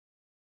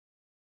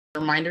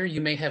Reminder,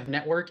 you may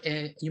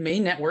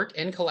network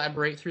and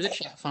collaborate through the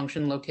chat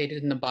function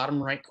located in the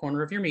bottom right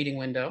corner of your meeting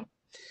window.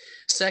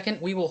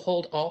 Second, we will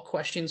hold all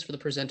questions for the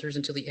presenters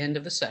until the end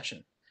of the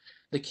session.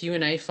 The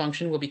Q&A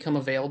function will become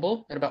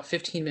available at about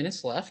 15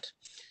 minutes left,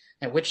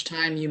 at which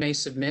time you may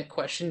submit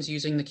questions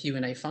using the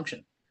Q&A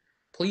function.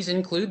 Please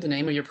include the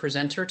name of your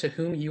presenter to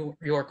whom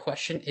your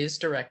question is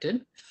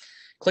directed.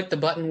 Click the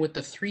button with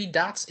the 3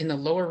 dots in the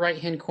lower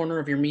right-hand corner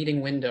of your meeting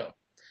window.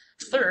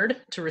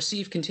 Third, to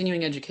receive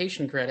continuing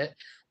education credit,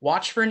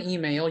 watch for an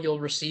email you'll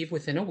receive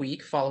within a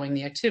week following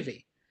the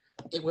activity.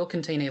 It will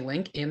contain a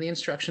link and the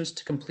instructions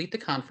to complete the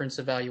conference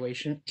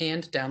evaluation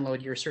and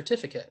download your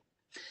certificate.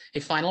 A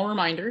final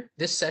reminder,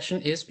 this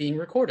session is being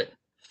recorded.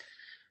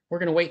 We're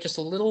going to wait just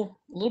a little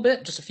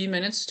bit, just a few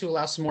minutes to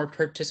allow some more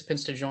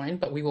participants to join,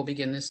 but we will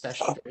begin this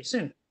session very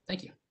soon.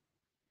 Thank you.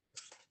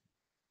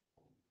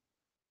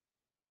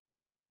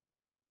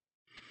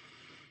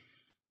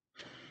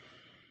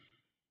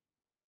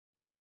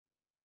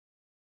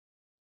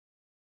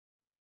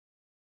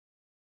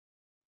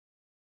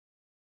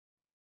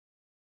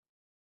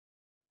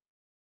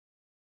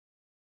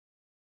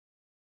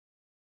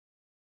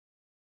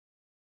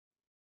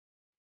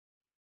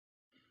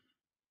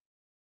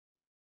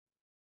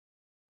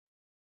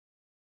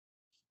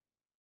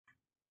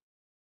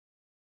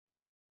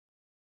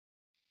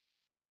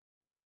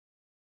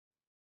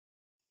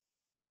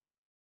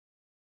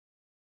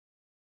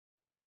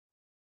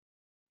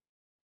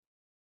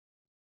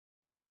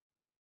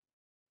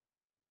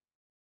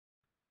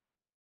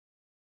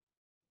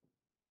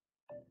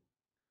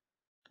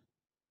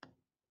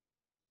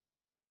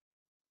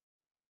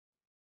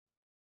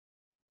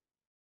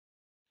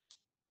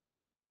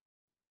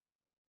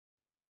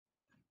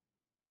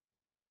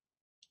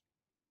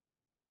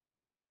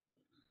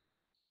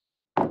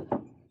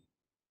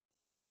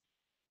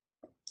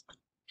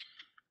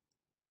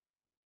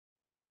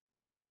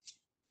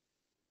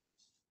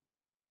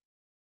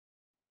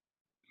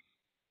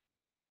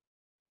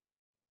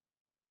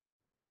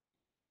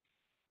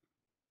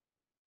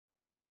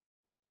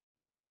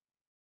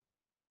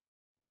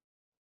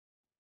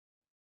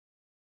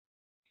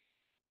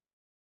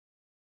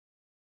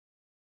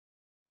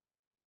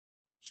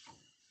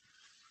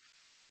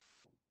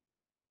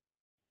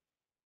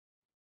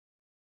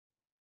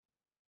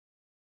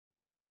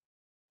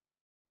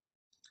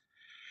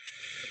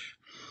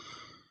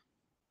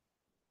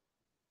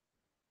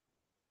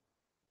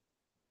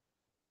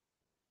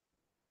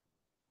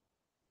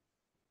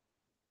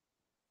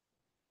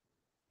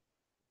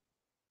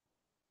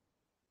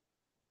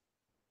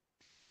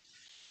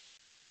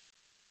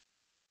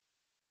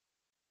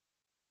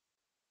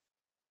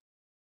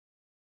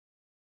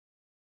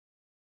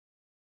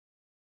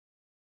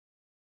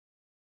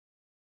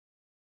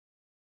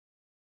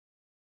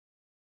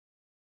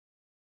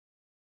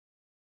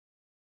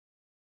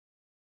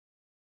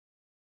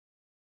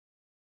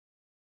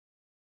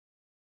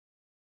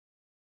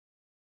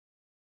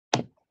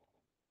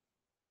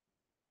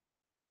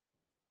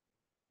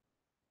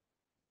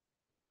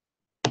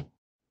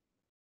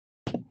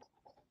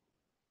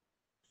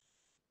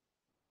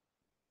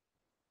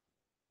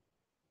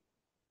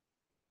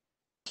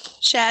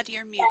 Chad,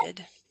 you're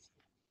muted.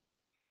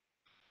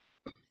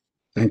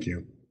 Thank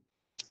you.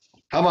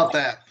 How about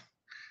that?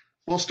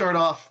 We'll start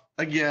off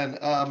again.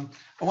 I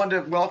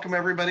wanted to welcome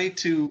everybody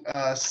to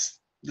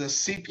the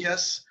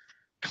CPS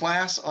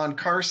class on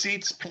car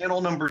seats, panel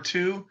number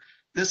 2.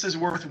 This is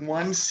worth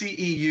 1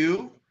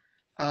 CEU.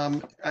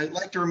 I'd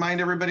like to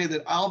remind everybody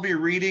that I'll be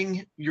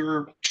reading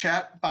your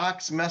chat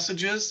box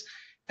messages,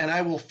 and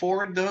I will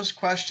forward those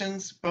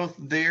questions, both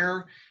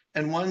there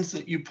and ones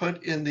that you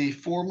put in the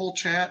formal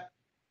chat,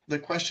 the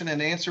question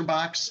and answer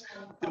box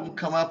that will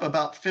come up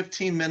about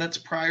 15 minutes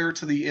prior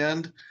to the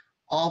end.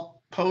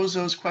 I'll pose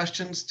those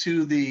questions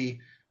to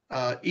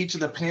each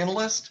of the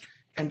panelists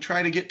and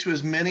try to get to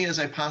as many as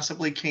I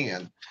possibly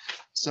can.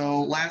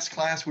 So last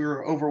class we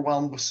were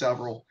overwhelmed with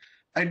several.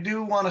 I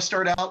do want to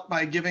start out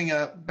by giving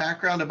a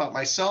background about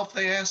myself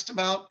they asked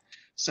about.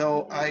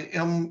 So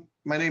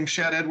my name's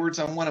Shad Edwards.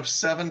 I'm one of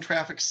 7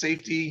 traffic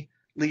safety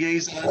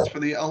liaisons for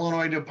the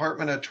Illinois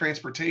Department of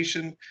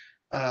Transportation.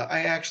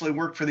 I actually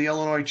work for the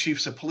Illinois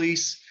Chiefs of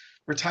Police,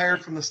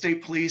 retired from the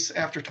state police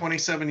after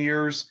 27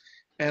 years,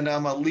 and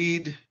I'm a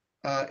lead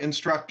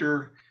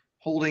instructor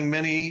holding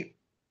many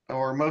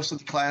or most of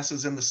the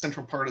classes in the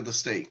central part of the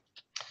state.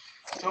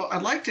 So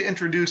I'd like to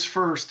introduce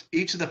first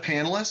each of the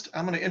panelists.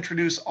 I'm going to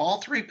introduce all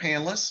 3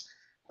 panelists.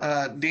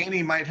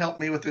 Danny might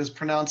help me with his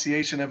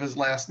pronunciation of his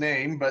last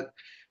name, but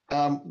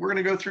we're going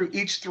to go through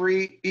each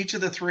of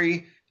the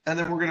 3, and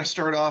then we're going to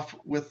start off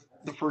with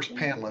the first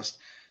panelist.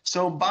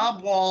 So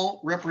Bob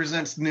Wall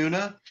represents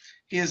NUNA.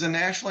 He is a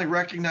nationally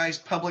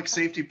recognized public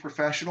safety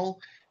professional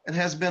and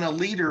has been a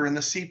leader in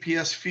the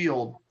CPS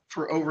field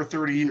for over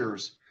 30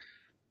 years.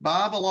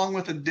 Bob, along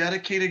with a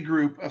dedicated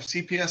group of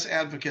CPS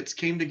advocates,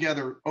 came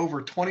together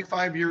over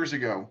 25 years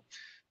ago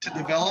to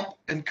develop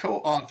and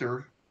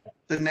co-author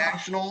the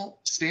national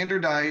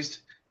standardized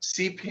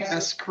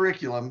CPS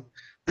curriculum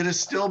that is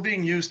still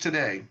being used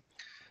today.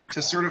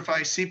 to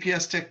certify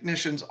CPS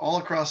technicians all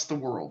across the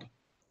world.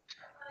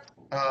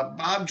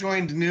 Bob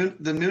joined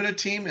the Nuna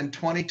team in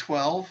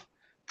 2012,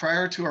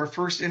 prior to our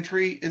first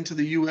entry into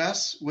the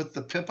US with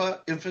the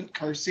Pippa infant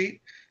car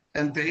seat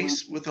and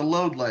base with a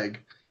load leg.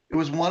 It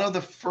was one of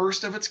the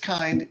first of its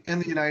kind in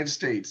the United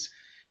States.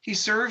 He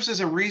serves as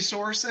a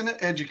resource and an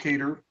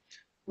educator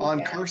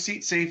on car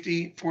seat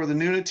safety for the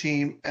Nuna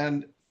team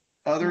and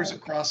others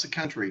across the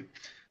country.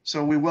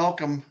 So we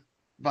welcome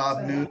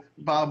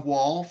Bob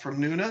Wall from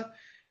Nuna.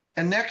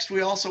 And next,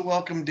 we also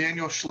welcome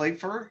Daniel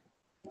Schleifer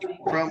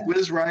from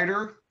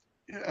WizRider.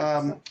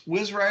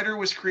 WizRider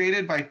was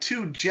created by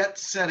two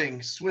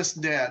jet-setting Swiss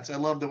dads. I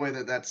love the way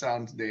that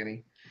sounds,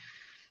 Danny.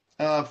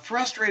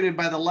 Frustrated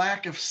by the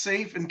lack of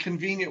safe and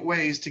convenient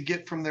ways to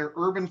get from their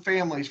urban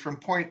families from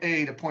point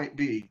A to point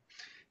B.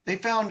 They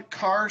found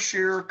car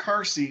share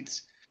car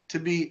seats to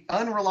be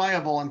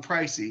unreliable and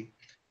pricey,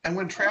 and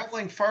when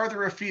traveling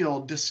farther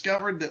afield,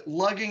 discovered that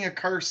lugging a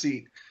car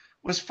seat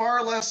was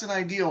far less than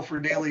ideal for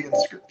daily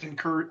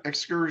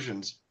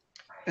excursions.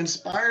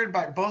 Inspired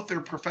by both their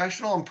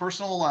professional and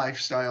personal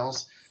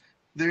lifestyles,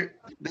 the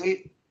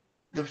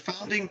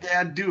founding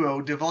dad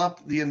duo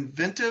developed the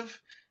inventive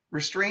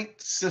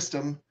restraint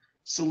system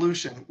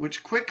solution,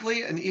 which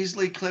quickly and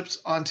easily clips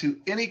onto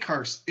any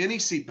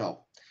seatbelt.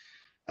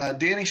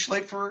 Danny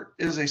Schleifer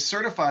is a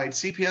certified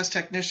CPS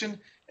technician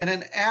and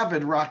an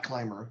avid rock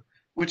climber,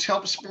 which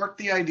helped spark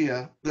the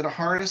idea that a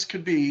harness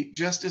could be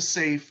just as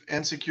safe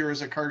and secure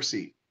as a car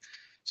seat.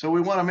 So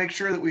we want to make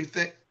sure that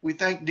we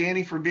thank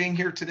Danny for being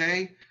here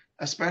today,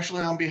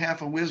 especially on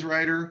behalf of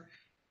WizRider.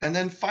 And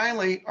then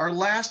finally, our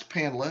last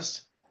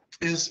panelist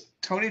is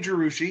Tony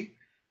Gerushi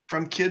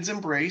from Kids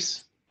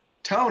Embrace.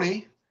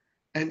 Tony,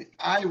 and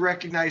I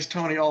recognize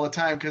Tony all the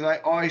time because I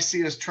always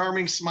see his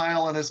charming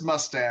smile and his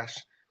mustache,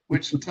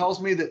 which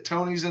tells me that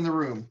Tony's in the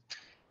room.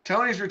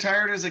 Tony's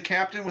retired as a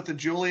captain with the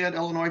Joliet,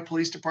 Illinois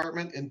Police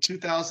Department in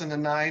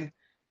 2009.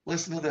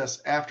 Listen to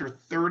this, after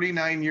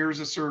 39 years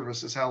of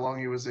service is how long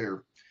he was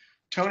there.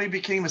 Tony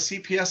became a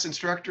CPS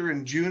instructor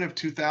in June of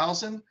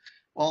 2000.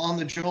 While on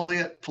the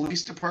Joliet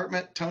Police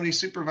Department, Tony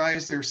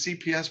supervised their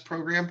CPS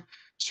program,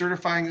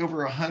 certifying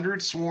over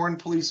 100 sworn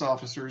police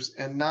officers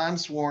and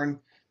non-sworn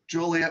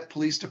Joliet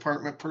Police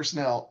Department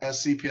personnel as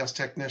CPS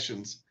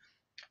technicians.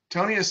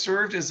 Tony has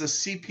served as a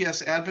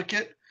CPS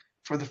advocate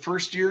for the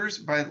first years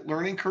by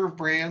Learning Curve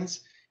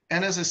Brands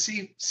and as a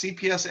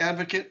CPS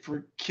advocate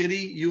for Kitty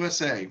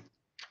USA.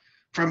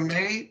 From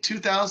May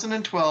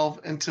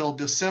 2012 until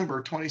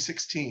December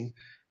 2016,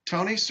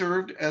 Tony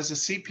served as a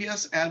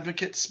CPS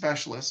advocate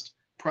specialist,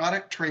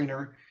 product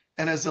trainer,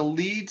 and as a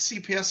lead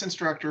CPS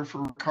instructor for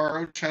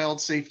Recaro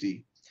Child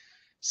Safety.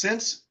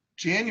 Since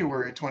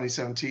January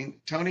 2017,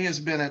 Tony has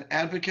been an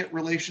advocate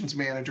relations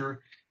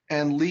manager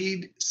and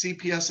lead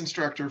CPS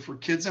instructor for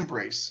Kids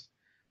Embrace.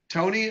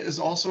 Tony is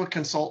also a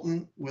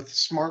consultant with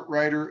Smart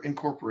Rider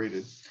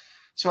Incorporated.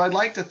 So I'd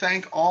like to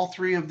thank all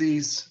three of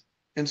these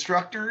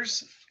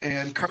instructors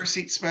and car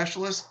seat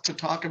specialists to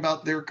talk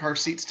about their car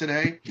seats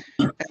today.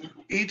 And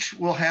each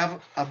will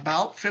have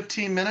about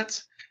 15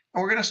 minutes.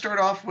 And we're going to start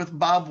off with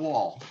Bob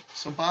Wall.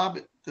 So Bob,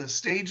 the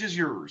stage is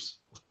yours.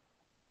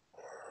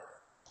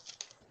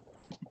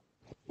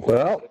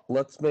 Well,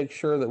 let's make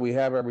sure that we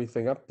have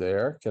everything up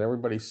there. Can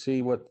everybody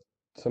see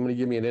somebody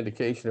give me an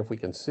indication if we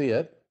can see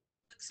it?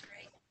 Looks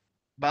great.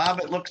 Bob,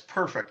 it looks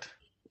perfect.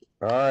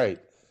 All right.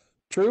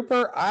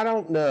 Trooper, I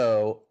don't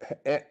know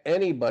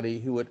anybody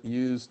who would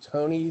use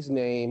Tony's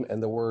name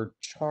and the word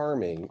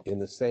charming in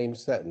the same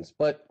sentence,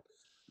 but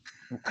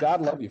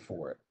God love you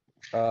for it.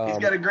 He's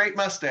got a great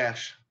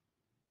mustache.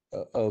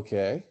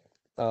 Okay.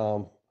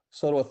 So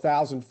do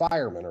 1,000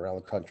 firemen around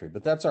the country,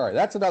 but that's all right.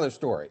 That's another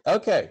story.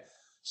 Okay.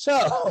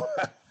 So,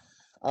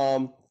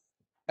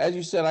 as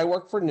you said, I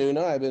work for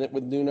Nuna. I've been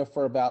with Nuna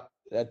for about,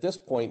 at this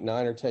point,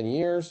 9 or 10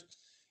 years.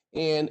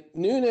 And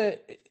Nuna,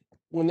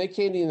 when they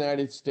came to the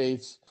United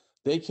States,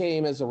 they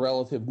came as a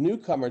relative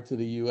newcomer to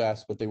the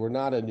U.S., but they were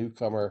not a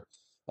newcomer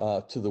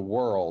to the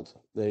world.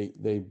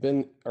 They've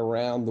been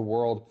around the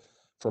world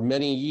for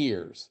many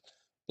years.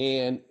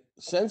 And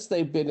since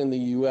they've been in the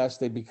U.S.,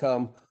 they've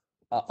become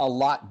a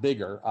lot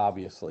bigger,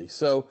 obviously.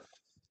 So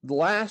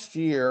last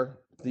year,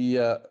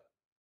 the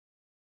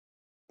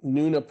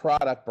Nuna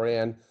product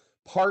brand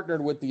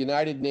partnered with the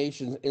United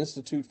Nations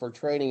Institute for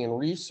Training and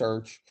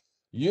Research,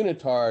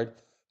 UNITARD,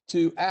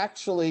 to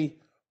actually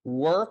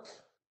work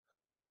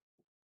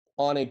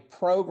on a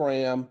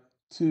program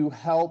to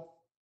help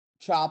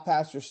child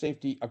passenger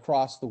safety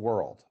across the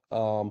world.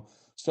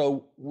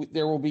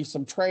 There will be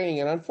some training,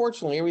 and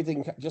unfortunately,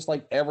 everything, just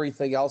like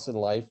everything else in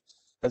life,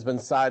 has been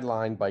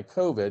sidelined by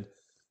COVID.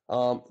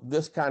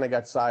 This kind of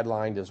got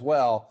sidelined as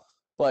well,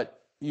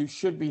 but you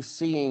should be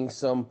seeing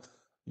some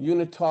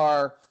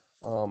UNITAR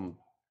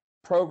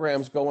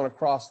programs going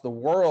across the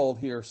world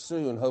here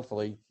soon,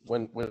 hopefully,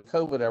 when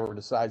COVID ever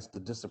decides to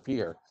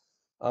disappear.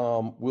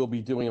 We'll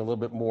be doing a little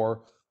bit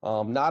more,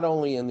 not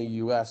only in the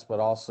US, but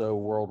also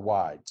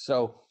worldwide.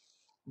 So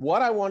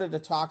what I wanted to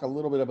talk a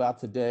little bit about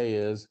today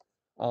is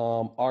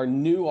our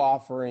new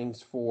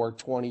offerings for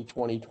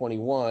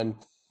 2020-21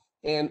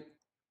 And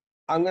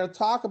I'm going to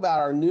talk about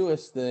our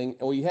newest thing.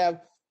 And we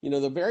have,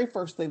 the very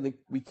first thing that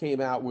we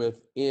came out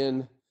with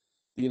in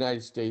the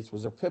United States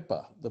was a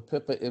PIPA, the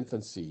PIPA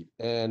infant seat.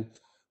 And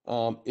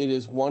it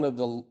is one of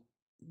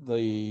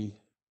the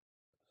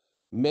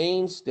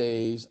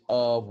mainstays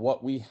of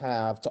what we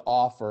have to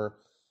offer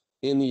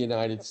in the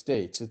United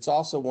States. It's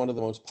also one of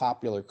the most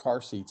popular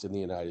car seats in the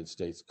United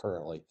States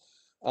currently.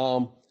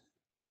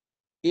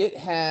 It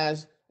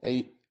has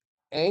a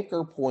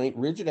anchor point,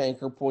 rigid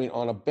anchor point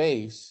on a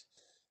base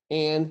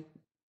and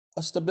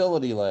a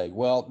stability leg.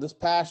 Well, this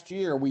past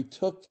year we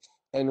took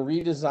and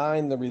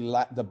redesigned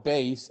the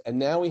base, and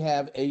now we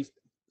have a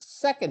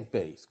second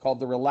base called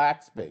the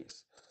Relax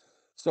base.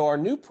 So our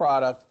new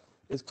product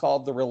is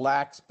called the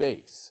Relax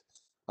base.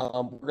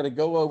 We're going to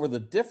go over the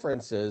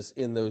differences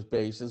in those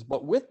bases,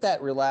 but with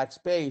that Relax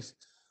base,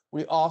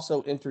 we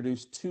also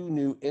introduced 2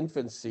 new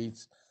infant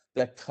seats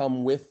that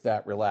come with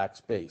that Relax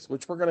base,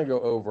 which we're going to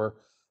go over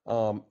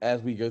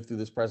as we go through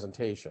this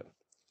presentation.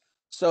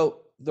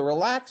 So the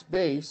Relax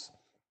base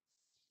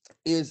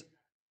is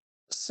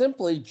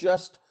simply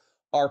just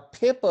our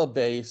PIPA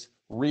base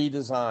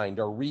redesigned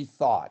or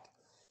rethought.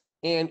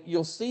 And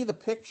you'll see the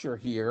picture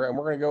here, and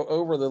we're going to go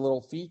over the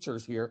little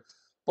features here.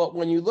 But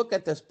when you look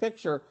at this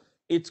picture,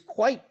 it's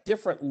quite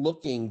different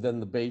looking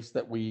than the base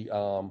that we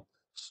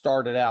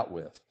started out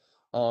with.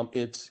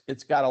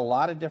 It's got a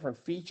lot of different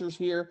features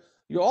here.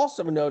 You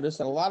also notice,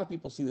 and a lot of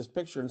people see this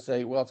picture and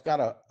say, well, it's got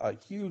a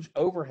huge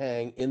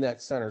overhang in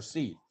that center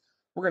seat.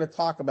 We're going to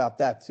talk about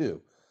that too.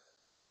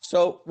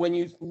 So when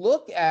you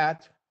look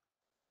at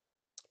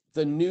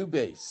the new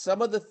base,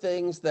 some of the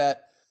things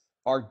that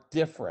are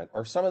different,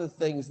 or some of the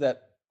things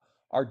that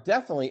are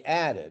definitely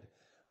added,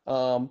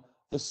 the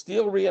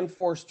steel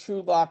reinforced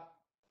true lock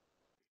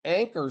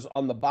anchors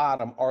on the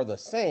bottom are the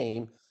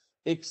same,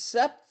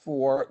 except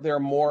for they're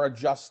more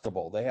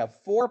adjustable. They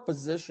have 4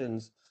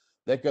 positions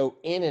that go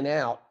in and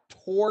out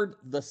toward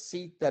the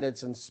seat that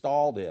it's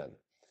installed in.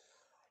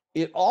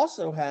 It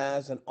also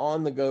has an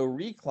on-the-go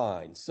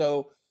recline.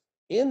 So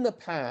in the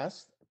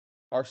past,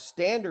 our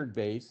standard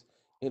base,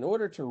 in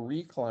order to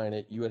recline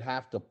it, you would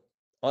have to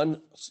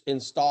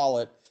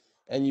uninstall it,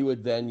 and you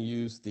would then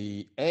use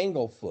the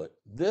angle foot.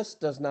 This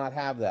does not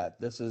have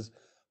that. This is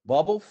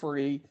bubble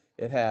free.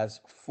 It has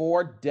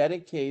 4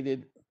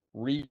 dedicated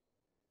rear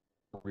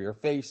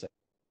facing.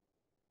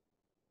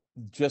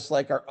 Just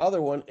like our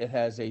other one, it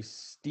has a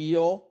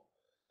steel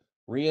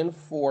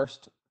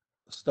reinforced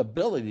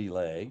stability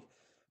leg,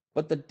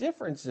 but the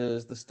difference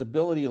is the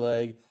stability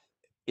leg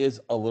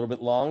is a little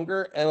bit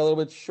longer and a little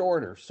bit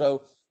shorter,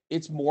 so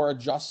it's more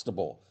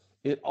adjustable.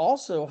 It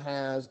also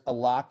has a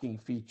locking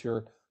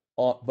feature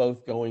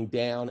both going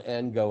down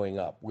and going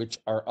up, which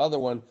our other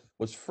one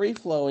was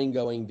free-flowing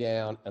going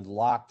down and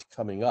locked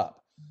coming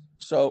up.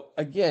 So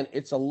again,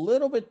 it's a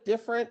little bit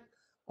different,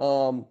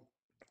 and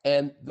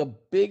the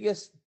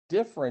biggest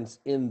difference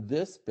in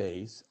this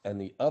base and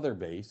the other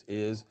base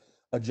is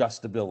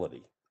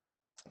adjustability.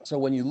 So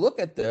when you look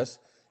at this,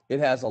 it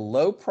has a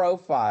low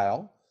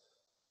profile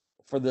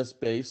for this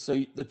base, so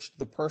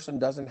the person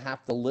doesn't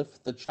have to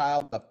lift the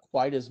child up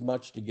quite as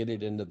much to get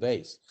it into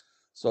base.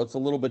 So it's a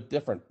little bit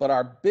different. But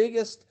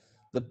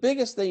the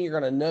biggest thing you're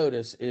going to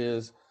notice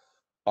is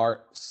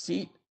our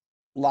seat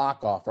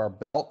lock off, our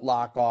belt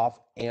lock off,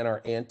 and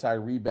our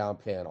anti-rebound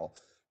panel.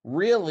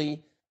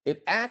 Really,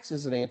 it acts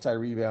as an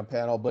anti-rebound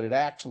panel, but it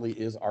actually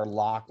is our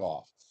lock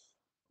off.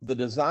 The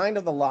design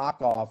of the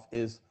lock off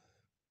is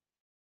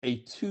a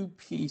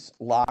 2-piece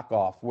lock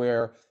off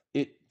where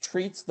it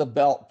treats the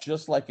belt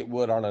just like it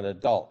would on an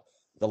adult.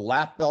 The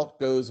lap belt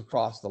goes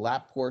across the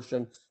lap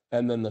portion,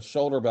 and then the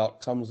shoulder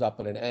belt comes up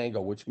at an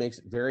angle, which makes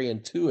it very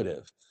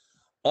intuitive.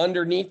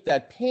 Underneath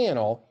that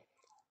panel,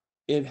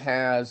 it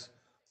has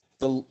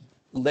the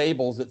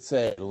labels that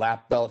say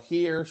lap belt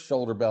here,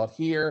 shoulder belt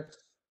here.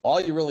 All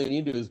you really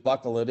need to do is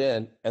buckle it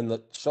in, and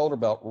the shoulder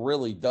belt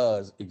really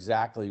does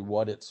exactly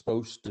what it's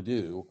supposed to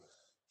do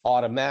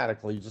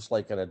automatically, just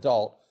like an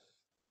adult.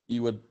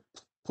 You would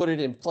put it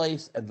in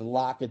place and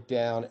lock it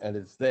down, and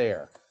it's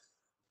there.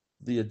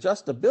 The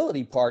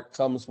adjustability part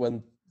comes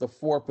when the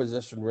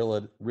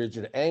 4-position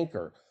rigid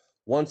anchor.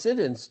 Once it's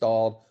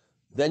installed,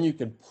 then you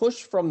can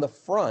push from the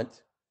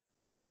front,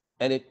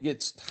 and it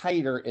gets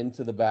tighter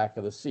into the back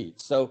of the seat.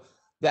 So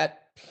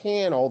that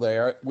panel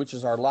there, which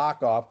is our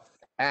lock off,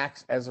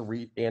 acts as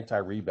a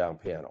anti-rebound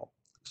panel.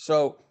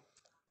 So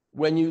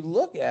when you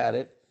look at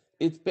it,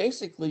 it's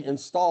basically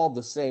installed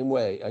the same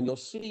way. And you'll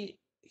see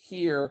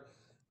here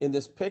in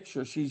this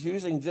picture, she's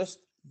using just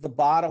the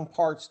bottom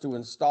parts to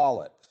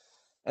install it.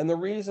 And the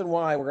reason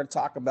why we're going to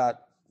talk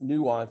about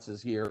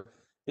nuances here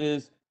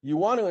is you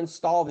want to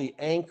install the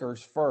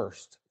anchors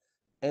first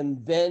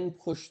and then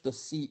push the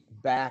seat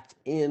back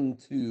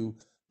into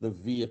the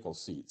vehicle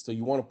seat. So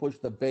you want to push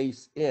the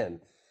base in.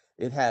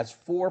 It has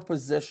 4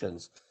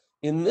 positions.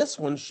 In this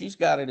one, she's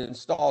got it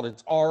installed.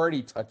 It's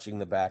already touching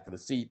the back of the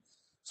seat,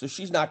 so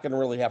she's not going to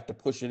really have to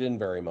push it in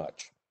very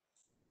much.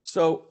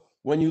 So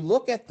when you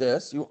look at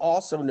this, you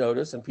also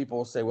notice, and people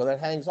will say, well, that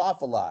hangs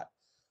off a lot.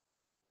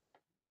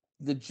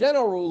 the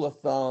general rule of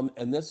thumb,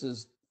 and this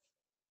is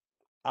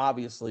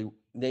obviously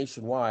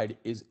nationwide,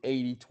 is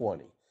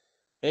 80-20.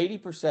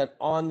 80%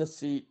 on the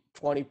seat,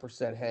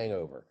 20%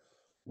 hangover.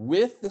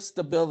 With the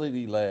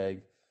stability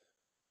leg,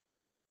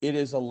 it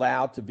is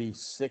allowed to be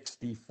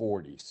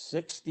 60-40.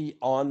 60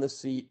 on the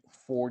seat,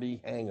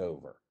 40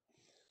 hangover.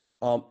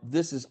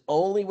 This is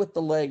only with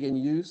the leg in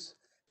use,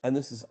 and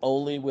this is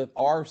only with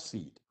our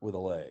seat with a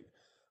leg.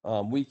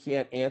 We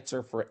can't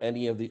answer for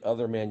any of the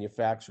other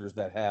manufacturers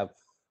that have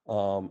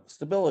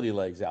stability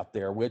legs out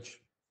there,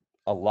 which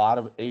a lot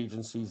of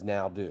agencies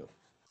now do.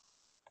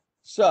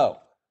 So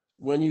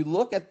when you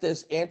look at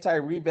this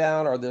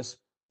anti-rebound or this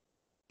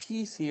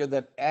piece here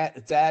that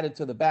it's added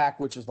to the back,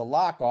 which is the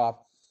lock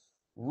off,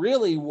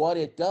 really what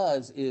it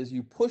does is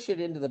you push it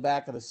into the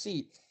back of the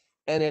seat,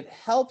 and it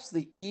helps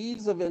the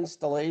ease of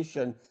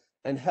installation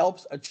and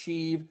helps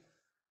achieve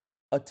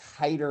a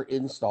tighter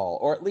install,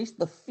 or at least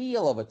the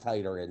feel of a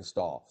tighter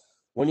install.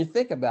 When you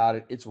think about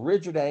it, it's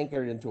rigid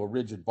anchored into a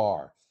rigid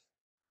bar.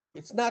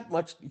 It's not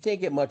much, you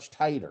can't get much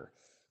tighter,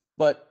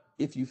 but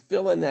if you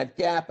fill in that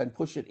gap and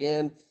push it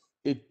in,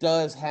 it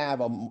does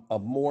have a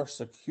more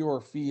secure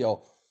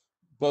feel,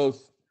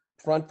 both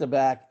front to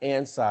back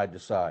and side to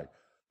side.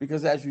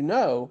 Because as you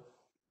know,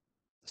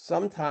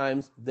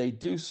 sometimes they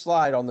do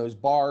slide on those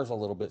bars a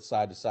little bit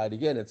side to side.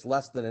 Again, it's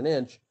less than an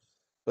inch,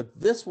 but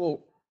this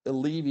will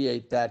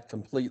alleviate that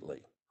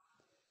completely.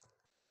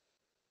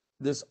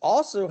 This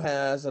also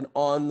has an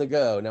on the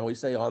go. Now we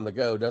say on the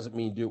go doesn't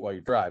mean do it while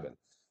you're driving.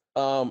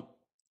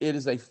 It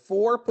is a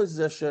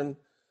 4-position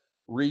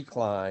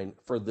recline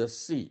for this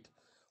seat.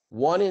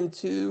 1 and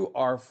 2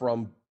 are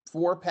from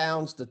 4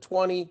 pounds to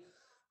 20,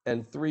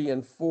 and 3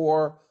 and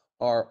 4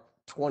 are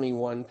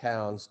 21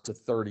 pounds to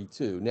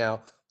 32.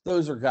 Now,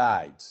 those are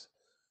guides.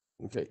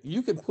 Okay,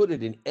 you can put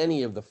it in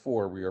any of the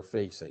 4 we are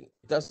facing.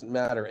 It doesn't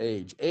matter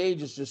age.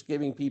 Age is just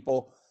giving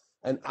people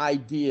an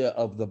idea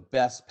of the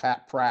best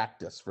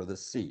practice for the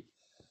seat.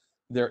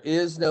 There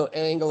is no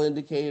angle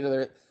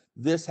indicator.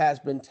 This has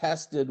been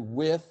tested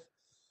with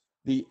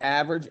the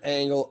average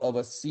angle of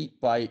a seat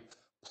bite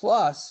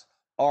plus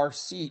our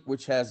seat,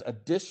 which has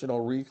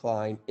additional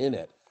recline in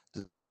it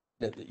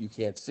that you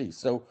can't see.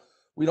 So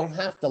we don't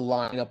have to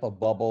line up a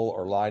bubble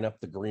or line up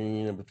the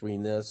green in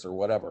between this or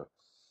whatever.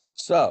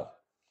 So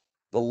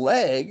the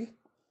leg,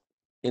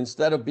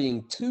 instead of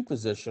being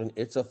 2-position,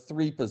 it's a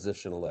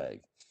 3-position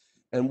leg.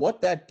 And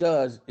what that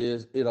does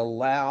is it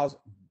allows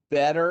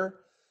better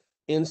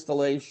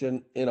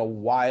installation in a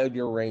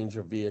wider range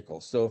of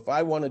vehicles. So if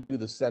I want to do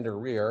the center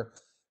rear,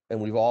 and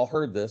we've all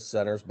heard this,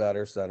 center's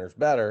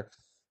better,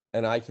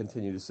 and I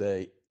continue to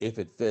say, if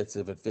it fits,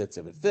 if it fits,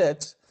 if it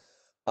fits.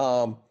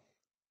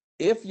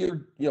 If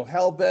you're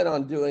hell bent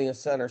on doing a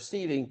center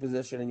seating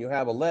position and you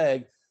have a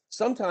leg,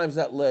 sometimes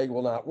that leg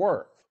will not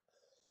work.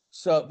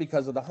 So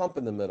because of the hump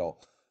in the middle,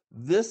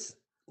 this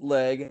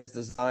leg is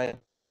designed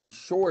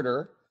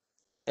shorter,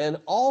 and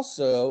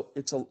also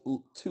it's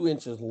 2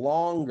 inches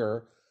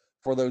longer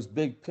for those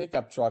big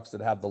pickup trucks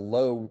that have the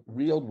low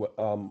wheeled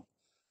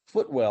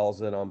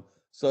footwells in them.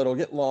 So it'll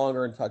get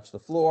longer and touch the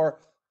floor,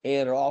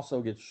 and it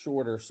also gets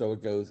shorter, so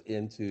it goes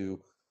into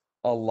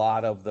a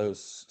lot of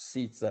those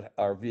seats that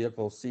are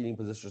vehicle seating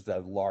positions that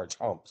have large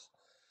humps.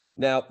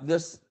 Now,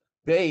 this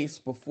base,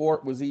 before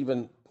it was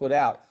even put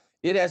out,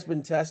 it has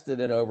been tested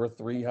in over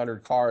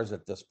 300 cars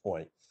at this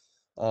point.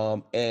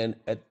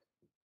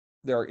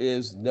 There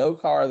is no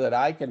car that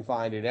I can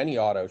find at any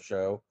auto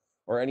show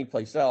or any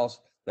place else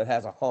that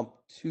has a hump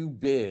too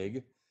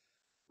big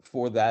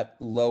for that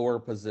lower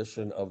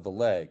position of the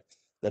leg.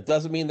 That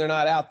doesn't mean they're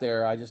not out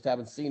there. I just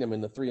haven't seen them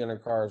in the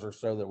 300 cars or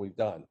so that we've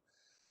done.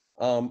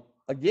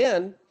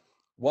 Again,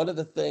 one of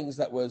the things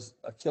that was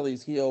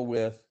Achilles' heel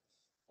with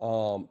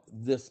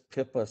this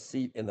PIPA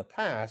seat in the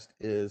past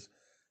is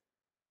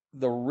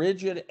the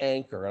rigid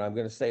anchor. And I'm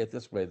going to say it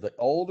this way: the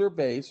older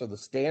base or the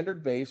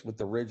standard base with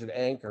the rigid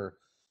anchor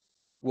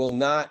will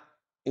not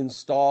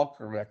install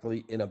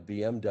correctly in a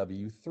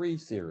BMW 3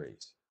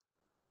 Series.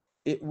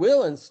 It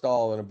will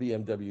install in a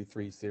BMW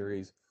 3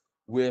 Series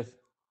with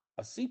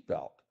a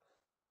seatbelt,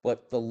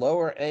 but the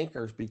lower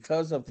anchors,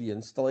 because of the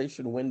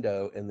installation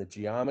window and the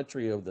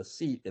geometry of the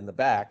seat in the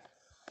back,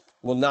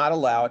 will not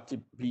allow it to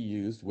be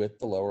used with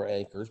the lower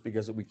anchors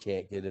because we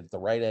can't get it at the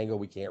right angle.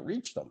 We can't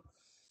reach them.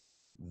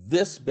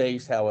 This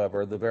base,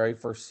 however, the very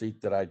first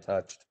seat that I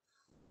touched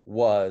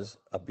was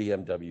a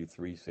BMW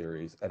 3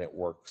 Series, and it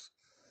works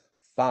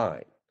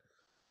fine.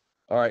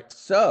 All right,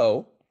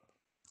 so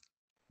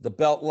the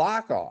belt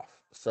lock off.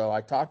 So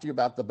I talked to you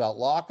about the belt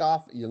lock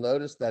off. You'll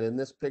notice that in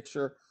this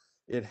picture,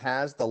 it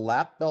has the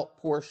lap belt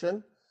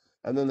portion,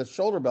 and then the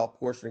shoulder belt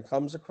portion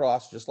comes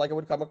across just like it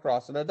would come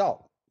across an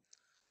adult.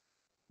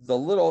 The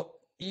little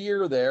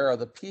ear there, or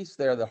the piece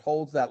there that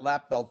holds that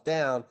lap belt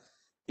down,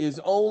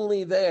 is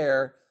only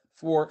there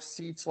for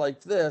seats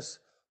like this,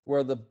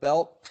 where the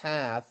belt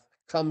path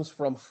comes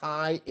from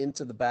high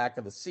into the back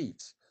of the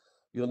seats.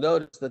 You'll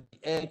notice that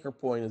the anchor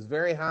point is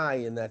very high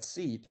in that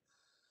seat,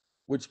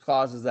 which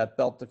causes that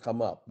belt to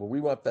come up. Well,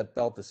 we want that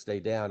belt to stay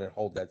down and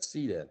hold that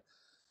seat in.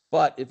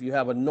 But if you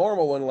have a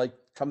normal one, like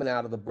coming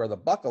out of where the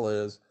buckle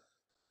is,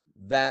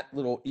 that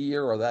little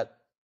ear or that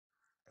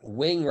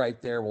wing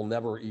right there will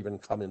never even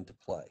come into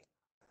play.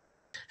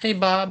 Hey,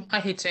 Bob, I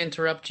hate to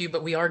interrupt you,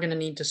 but we are going to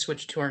need to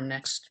switch to our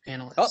next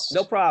panelist. Oh,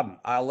 no problem.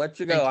 I'll let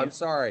you go. Thank you. I'm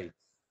sorry.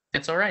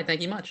 That's all right.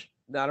 Thank you much.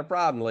 Not a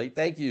problem, Lee.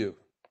 Thank you.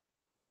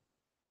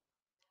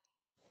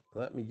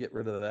 Let me get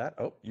rid of that.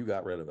 Oh, you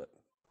got rid of it.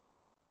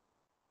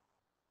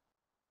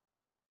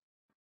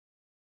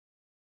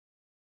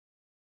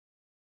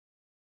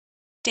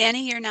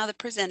 Danny, you're now the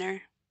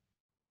presenter.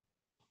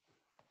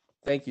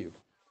 Thank you.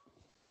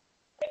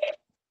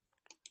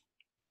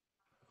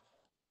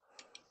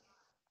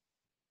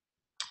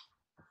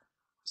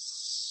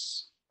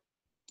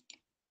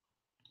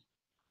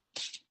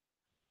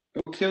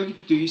 Okay,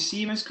 do you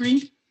see my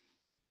screen?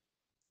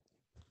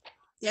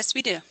 Yes,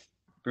 we do.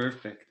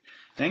 Perfect.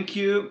 Thank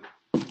you.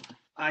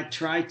 I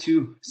try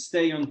to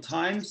stay on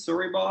time.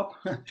 Sorry, Bob.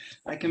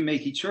 I can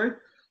make it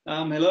short.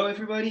 Hello,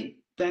 everybody.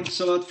 Thanks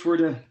a lot for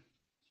the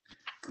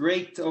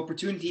great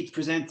opportunity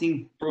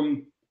presenting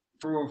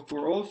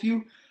for all of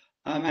you.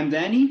 I'm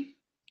Danny.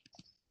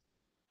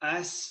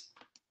 As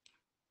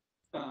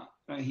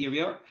here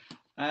we are.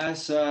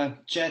 As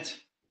Chad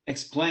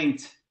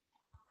explained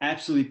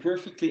absolutely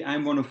perfectly,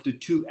 I'm one of the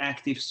two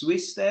active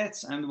Swiss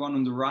dads. I'm the one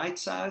on the right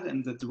side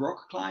and the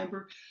rock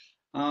climber.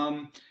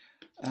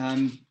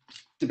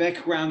 The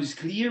background is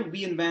clear.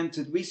 We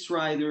invented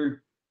WizRider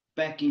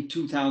back in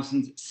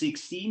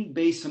 2016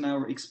 based on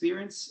our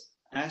experience.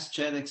 As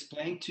Chad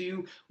explained to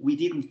you, we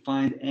didn't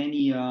find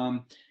any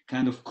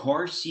kind of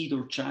car seat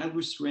or child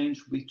restraint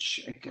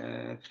which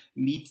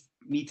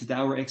meted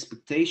our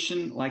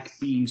expectation, like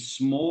being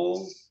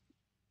small,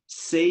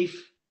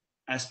 safe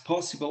as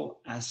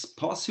possible.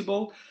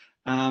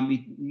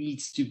 It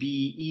needs to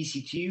be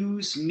easy to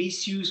use.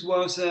 Misuse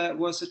was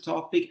a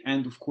topic,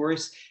 and of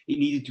course, it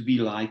needed to be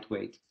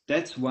lightweight.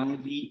 That's why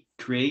we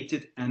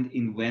created and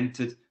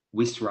invented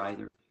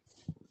WizRider.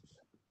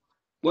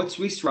 What's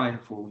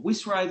WizRider for?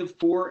 WizRider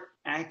for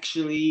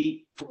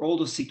actually for all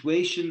the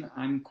situation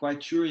I'm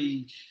quite sure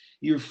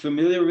you're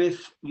familiar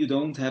with. You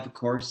don't have a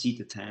car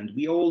seat at hand.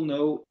 We all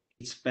know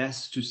it's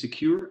best to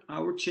secure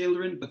our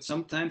children, but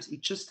sometimes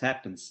it just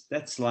happens.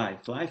 That's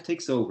life. Life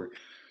takes over.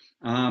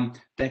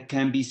 That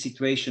can be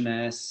situation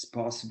as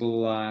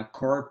possible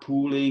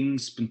carpooling,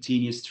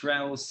 spontaneous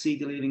travel,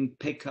 city living,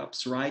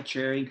 pickups, ride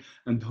sharing,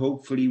 and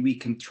hopefully we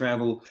can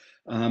travel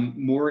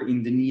more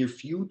in the near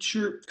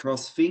future,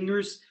 cross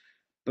fingers.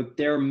 But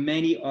there are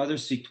many other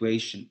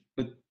situations.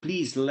 But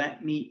please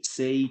let me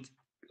say it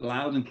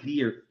loud and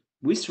clear.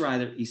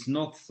 WizRider is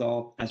not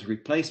thought as a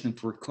replacement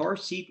for a car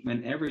seat.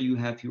 Whenever you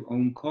have your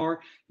own car,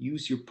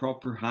 use your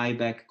proper high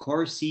back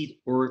car seat,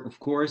 or of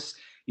course,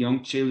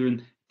 young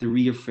children, the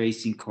rear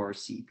facing car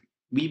seat.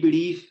 We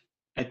believe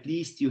at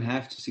least you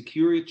have to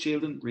secure your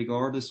children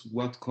regardless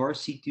what car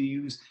seat you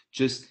use.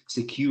 Just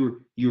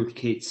secure your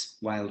kids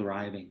while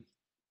driving.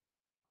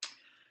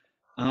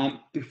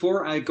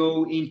 Before I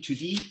go into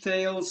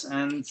details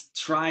and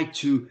try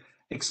to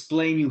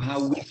explain you how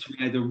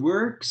WizRider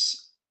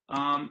works,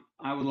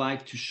 I would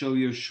like to show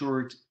you a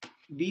short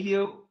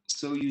video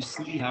so you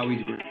see how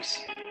it works.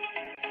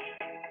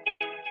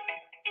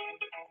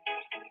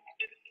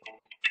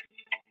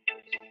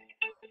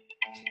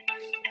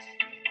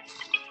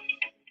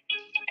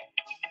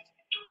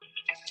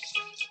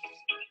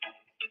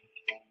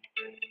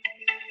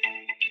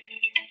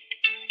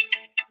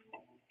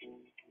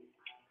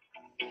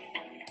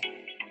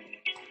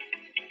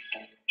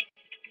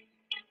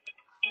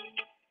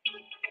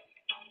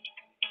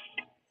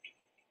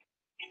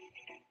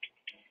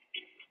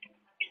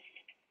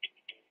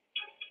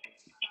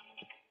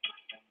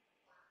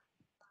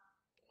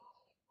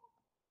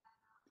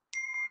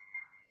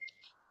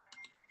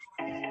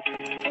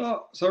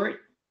 Oh, sorry.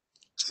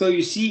 So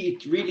you see,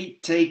 it really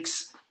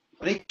takes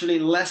literally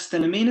less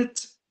than a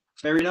minute.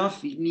 Fair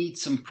enough, it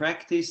needs some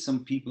practice.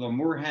 Some people are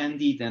more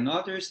handy than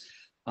others.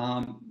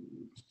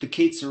 The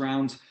kids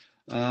around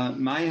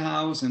my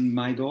house and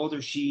my daughter,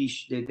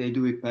 they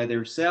do it by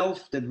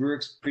themselves. That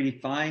works pretty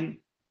fine.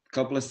 A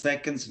couple of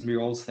seconds and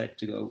we're all set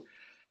to go.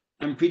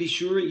 I'm pretty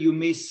sure you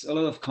miss a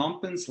lot of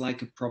components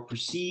like a proper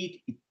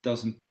seat. It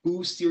doesn't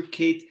boost your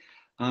kid.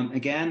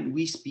 Again,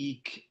 we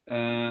speak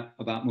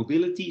about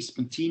mobility,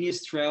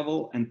 spontaneous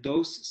travel, and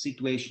those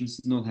situations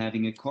not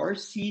having a car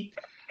seat.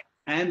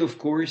 And of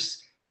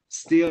course,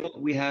 still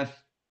we have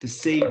the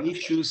same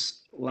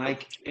issues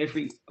like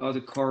every other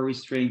car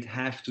restraint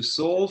have to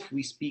solve.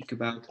 We speak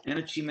about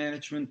energy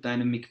management,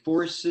 dynamic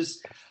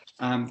forces.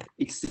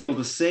 It's still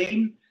the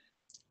same.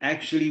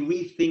 Actually,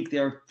 we think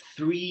there are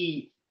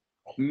three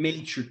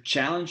major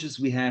challenges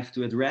we have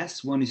to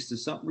address. One is the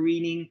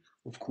submarining,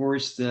 of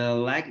course, the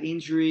leg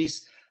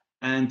injuries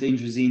and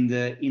injuries in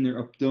the inner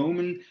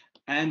abdomen,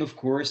 and of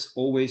course,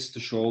 always the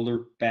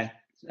shoulder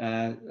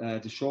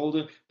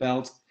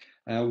belt,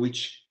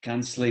 which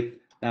can slip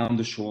down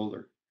the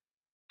shoulder.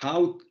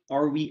 How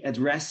are we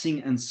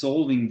addressing and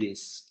solving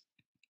this?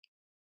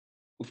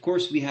 Of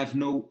course, we have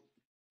no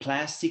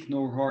plastic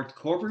nor hard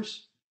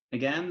covers.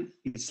 Again,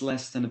 it's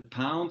less than a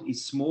pound.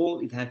 It's small.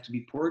 It had to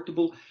be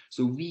portable.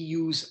 So we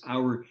use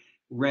our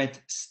red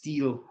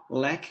steel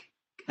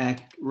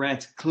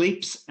red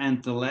clips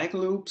and the leg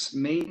loops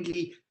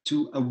mainly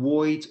to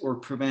avoid or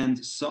prevent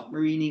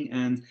submarining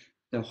and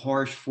the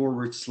harsh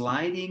forward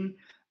sliding.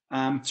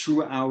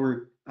 Through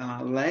our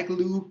leg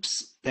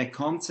loops, that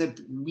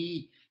concept,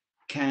 we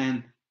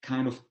can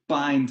kind of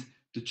bind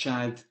the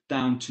child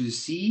down to the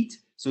seat,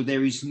 so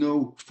there is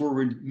no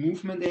forward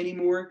movement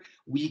anymore.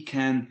 We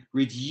can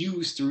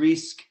reduce the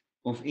risk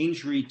of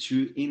injury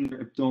to inner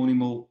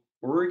abdominal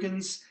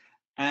organs,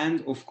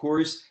 and of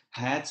course,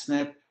 head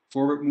snap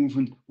forward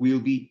movement will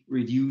be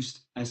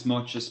reduced as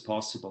much as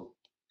possible.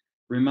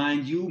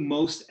 Remind you,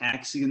 most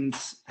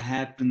accidents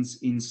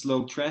happens in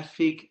slow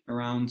traffic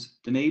around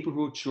the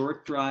neighborhood,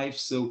 short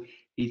drives, so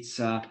it's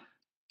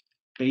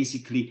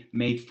basically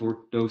made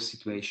for those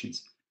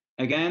situations.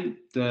 Again,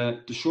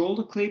 the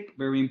shoulder clip,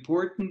 very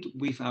important.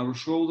 With our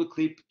shoulder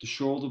clip, the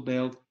shoulder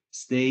belt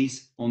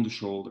stays on the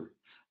shoulder.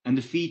 And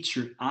the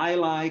feature I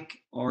like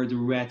are the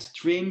red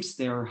trims.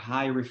 They are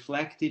high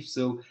reflective,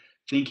 so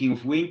thinking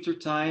of winter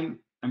time,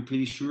 I'm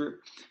pretty sure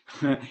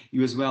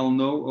you as well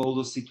know all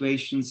those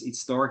situations.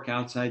 It's dark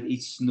outside,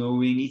 it's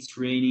snowing, it's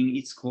raining,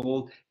 it's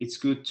cold. It's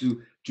good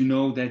to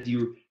know that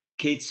your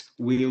kids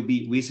will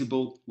be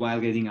visible while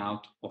getting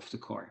out of the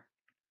car.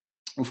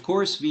 Of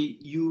course, we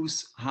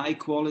use high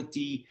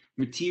quality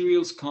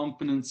materials,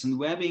 components, and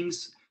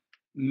webbings,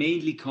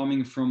 mainly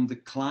coming from the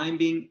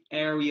climbing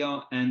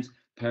area and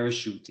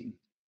parachuting.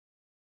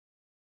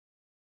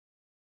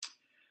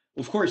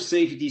 Of course,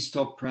 safety is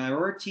top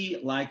priority.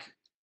 Like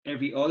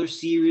every other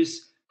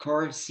serious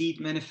car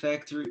seat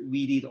manufacturer,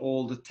 we did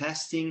all the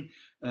testing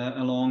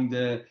along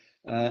the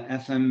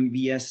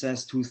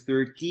FMVSS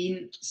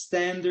 213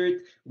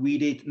 standard. We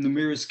did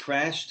numerous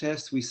crash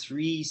tests with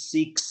 3,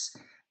 6,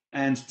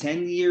 and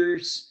 10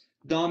 years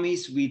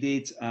dummies. We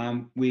did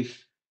with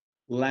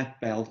lap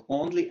belt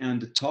only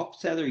and the top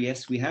tether.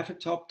 Yes, we have a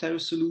top tether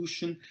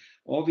solution,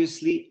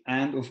 obviously,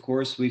 and of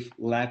course with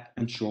lap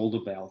and shoulder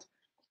belt.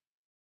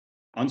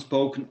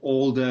 Unspoken,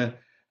 all the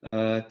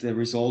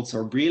results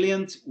are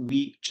brilliant.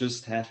 We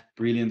just have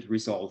brilliant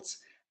results.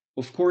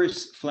 Of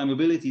course,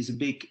 flammability is a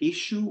big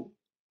issue,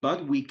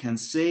 but we can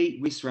say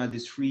Wisrad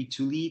is free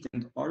to lead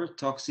and other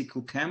toxic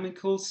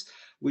chemicals,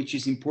 which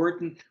is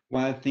important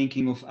while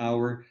thinking of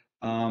our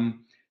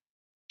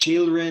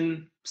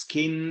children,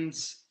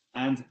 skins,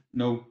 and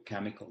no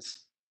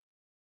chemicals.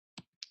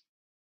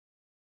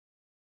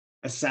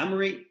 A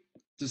summary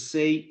to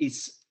say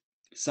it's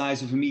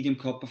size of a medium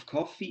cup of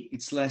coffee.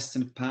 It's less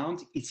than a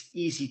pound. It's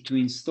easy to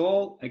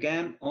install.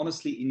 Again,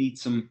 honestly, it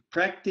needs some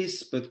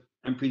practice, but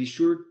I'm pretty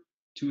sure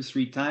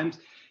 2-3 times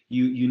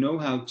you know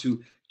how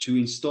to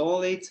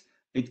install it.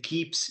 It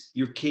keeps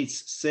your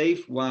kids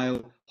safe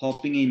while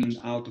hopping in and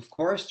out of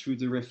cars through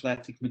the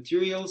reflective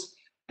materials.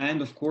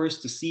 And of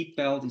course, the seat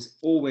belt is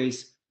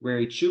always where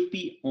it should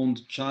be, on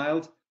the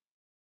child,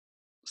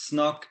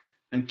 snug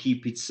and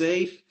keep it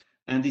safe.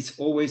 And it's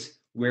always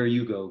where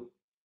you go.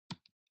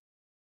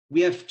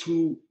 We have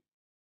 2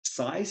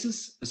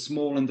 sizes, a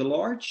small and a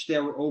large. They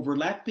are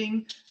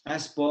overlapping.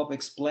 As Bob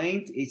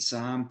explained, it's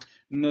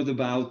not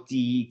about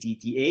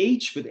the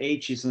age, but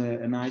age is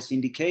a nice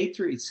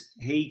indicator. It's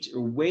height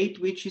or weight,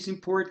 which is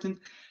important.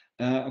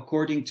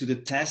 According to the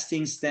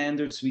testing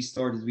standards, we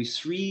started with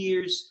 3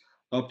 years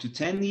up to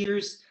 10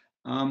 years.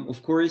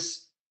 Of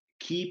course,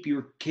 keep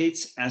your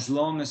kids as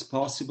long as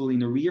possible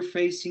in a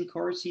rear-facing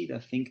car seat. I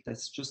think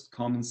that's just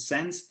common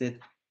sense. That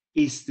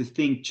is the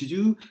thing to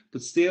do,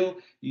 but still,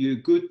 you're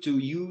good to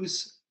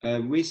use a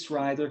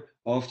Rider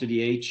after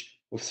the age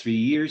of 3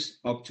 years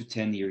up to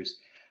 10 years.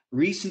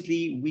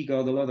 Recently, we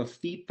got a lot of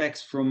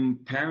feedbacks from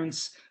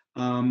parents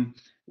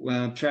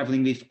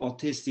traveling with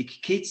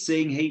autistic kids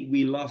saying, hey,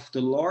 we love the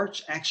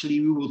large.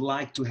 Actually, we would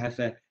like to have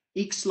a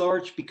X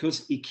large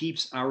because it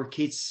keeps our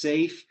kids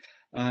safe,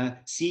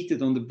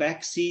 seated on the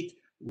back seat,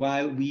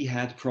 while we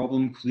had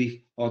problems with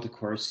other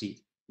car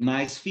seat.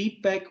 Nice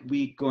feedback.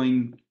 We're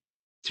going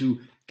to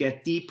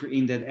get deeper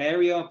in that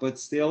area, but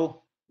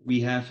still we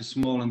have a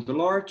small and a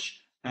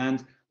large,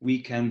 and we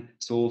can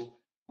solve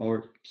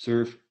or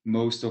serve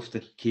most of the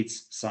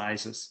kids'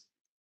 sizes.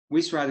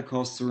 Wisrider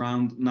costs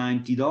around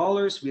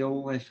 $90. We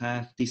always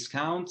have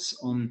discounts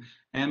on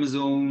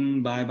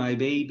Amazon, Bye Bye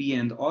Baby,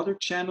 and other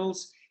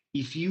channels.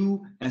 If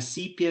you, as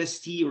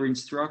CPST or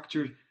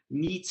instructor,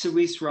 needs a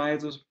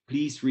Wisrider,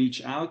 please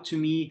reach out to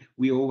me.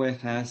 We always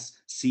have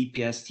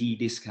CPST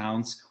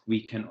discounts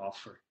we can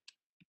offer.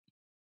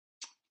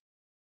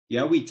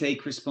 Yeah, we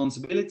take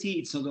responsibility.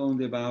 It's not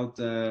only about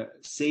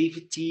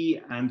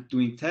safety and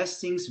doing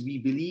testings. We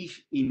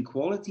believe in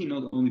quality,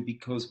 not only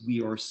because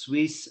we are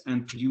Swiss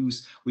and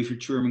produce with a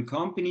German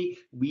company.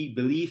 We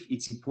believe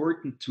it's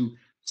important to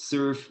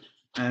serve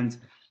and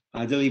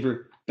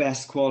deliver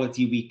best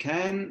quality we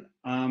can.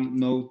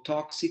 No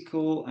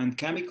toxical and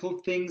chemical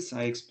things,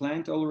 I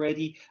explained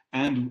already.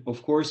 And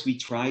of course, we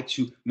try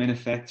to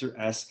manufacture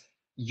as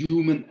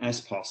human as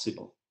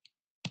possible.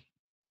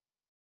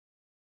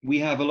 We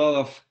have a lot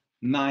of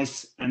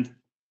nice and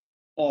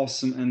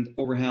awesome and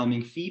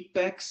overwhelming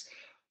feedbacks.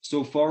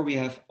 So far, we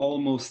have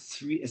almost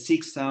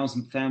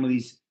 6,000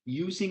 families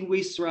using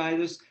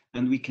WizRiders,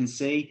 and we can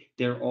say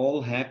they're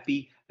all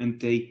happy and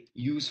they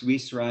use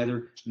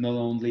WizRider not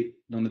only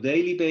on a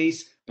daily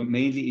basis, but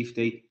mainly if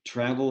they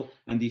travel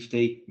and if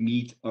they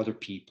meet other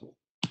people.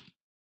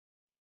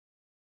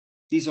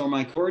 These are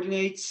my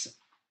coordinates.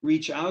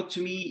 Reach out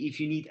to me if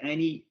you need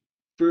any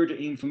further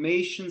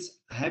information.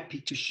 Happy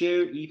to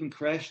share even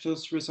crash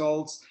test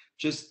results.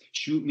 Just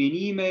shoot me an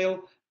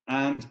email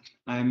and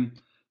I'm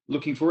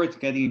looking forward to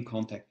getting in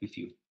contact with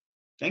you.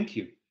 Thank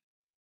you.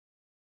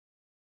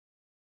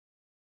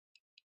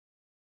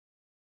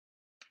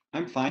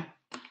 I'm fine.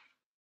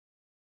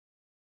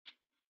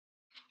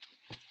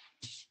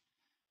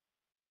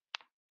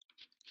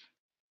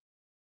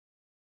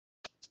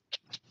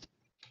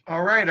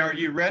 All right, are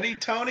you ready,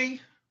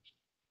 Tony?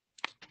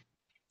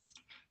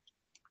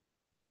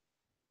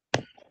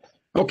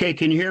 Okay,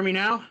 can you hear me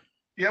now?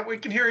 Yeah, we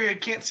can hear you. I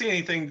can't see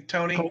anything,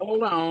 Tony.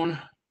 Hold on.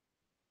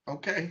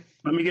 Okay.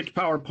 Let me get the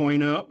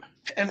PowerPoint up.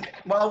 And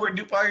while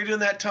you're doing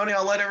that, Tony,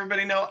 I'll let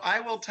everybody know, I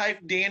will type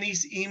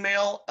Danny's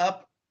email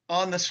up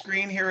on the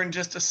screen here in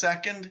just a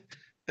second,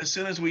 as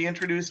soon as we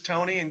introduce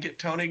Tony and get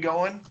Tony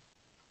going.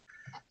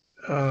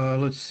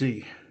 Let's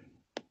see.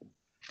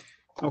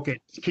 Okay,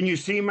 can you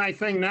see my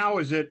thing now?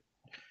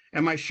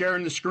 Am I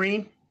sharing the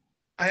screen?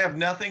 I have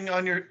nothing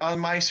on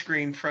my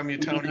screen from you,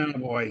 Tony. Oh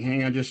boy,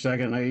 hang on just a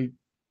second.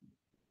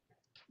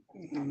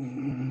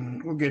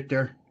 We'll get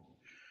there.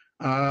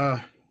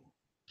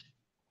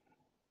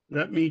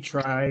 Let me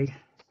try.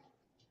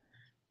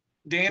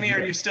 Danny,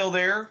 are you still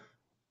there?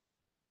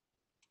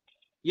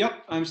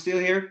 Yep, I'm still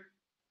here.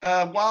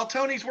 While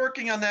Tony's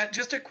working on that,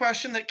 just a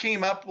question that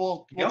came up.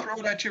 We'll Yep. throw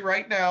it at you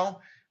right now.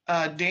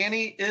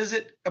 Danny, is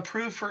it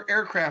approved for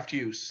aircraft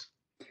use?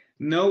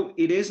 No,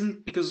 it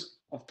isn't, because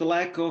of the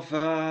lack of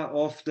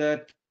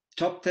the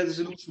top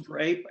resolution for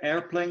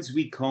airplanes.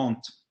 We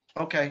can't.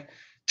 Okay.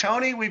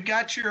 Tony, we've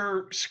got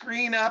your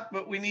screen up,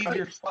 but we need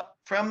your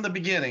from the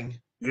beginning.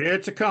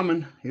 It's a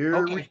coming. Here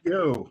Okay. we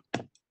go.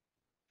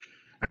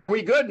 Are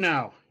we good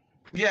now?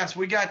 Yes,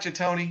 we got you,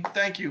 Tony.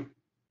 Thank you.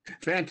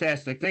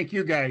 Fantastic. Thank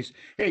you, guys.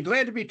 Hey,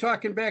 glad to be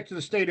talking back to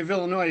the state of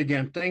Illinois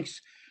again.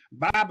 Thanks,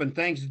 Bob, and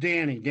thanks,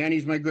 Danny.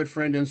 Danny's my good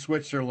friend in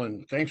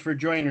Switzerland. Thanks for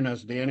joining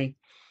us, Danny.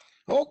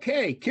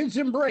 Okay, Kids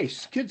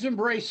Embrace. Kids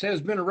Embrace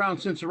has been around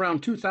since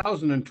around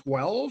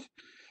 2012.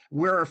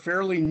 We're a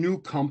fairly new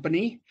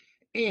company,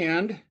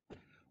 and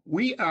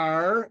we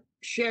are,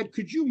 Shad,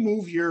 could you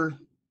move your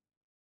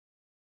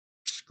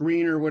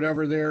screen or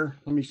whatever there?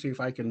 Let me see if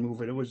I can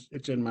move it.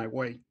 It's in my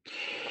way.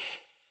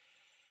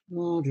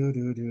 Oh,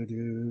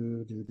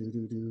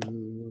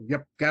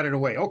 Yep, got it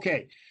away.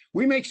 Okay,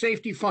 we make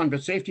safety fun,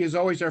 but safety is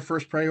always our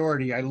first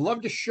priority. I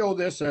love to show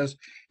this, as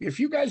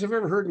if you guys have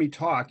ever heard me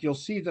talk, you'll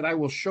see that I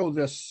will show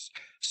this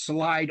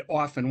slide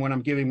often when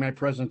I'm giving my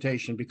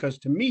presentation, because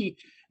to me,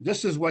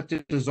 this is what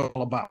this is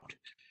all about.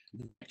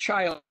 The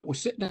child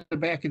was sitting in the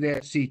back of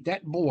that seat.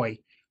 That boy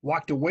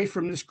walked away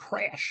from this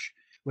crash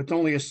with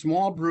only a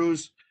small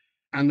bruise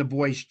on the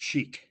boy's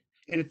cheek.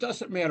 And it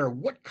doesn't matter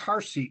what car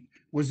seat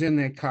was in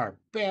that car,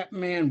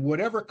 Batman,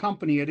 whatever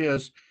company it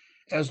is,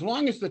 as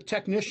long as the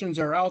technicians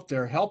are out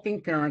there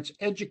helping parents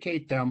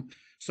educate them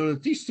so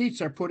that these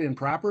seats are put in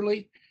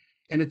properly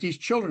and that these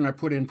children are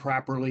put in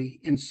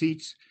properly in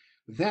seats,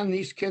 then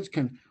these kids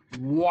can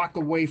walk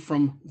away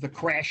from the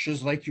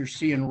crashes like you're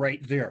seeing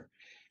right there.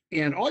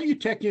 And all you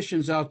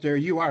technicians out there,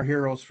 you are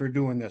heroes for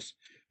doing this,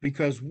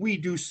 because we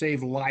do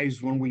save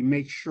lives when we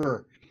make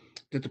sure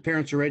that the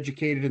parents are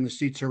educated and the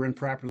seats are in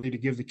properly to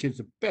give the kids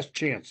the best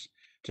chance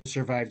to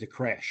survive the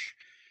crash.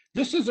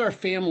 This is our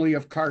family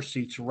of car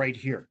seats right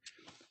here.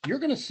 You're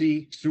going to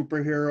see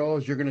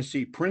superheroes, you're going to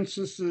see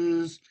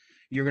princesses,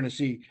 you're going to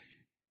see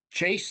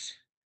Chase,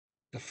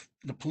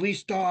 the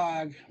police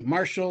dog,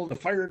 Marshall, the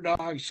fire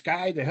dog,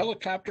 Sky, the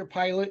helicopter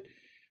pilot,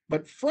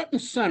 but front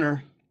and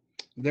center,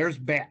 there's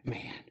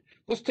Batman.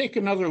 Let's take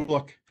another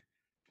look.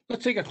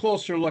 Let's take a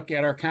closer look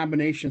at our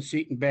combination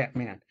seat and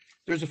Batman.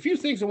 There's a few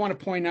things I want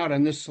to point out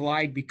on this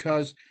slide,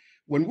 because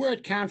when we're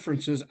at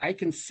conferences, I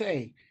can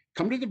say,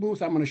 come to the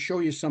booth, I'm going to show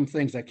you some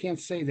things. I can't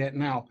say that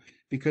now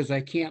because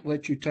I can't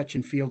let you touch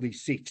and feel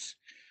these seats.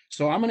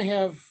 So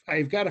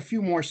I've got a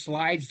few more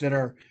slides that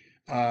are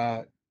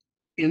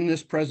in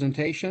this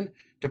presentation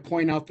to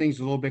point out things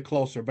a little bit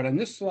closer. But on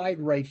this slide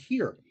right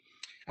here,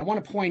 I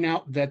want to point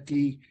out that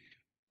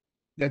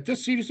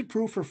this seat is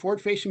approved for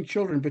forward-facing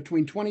children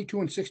between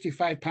 22 and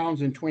 65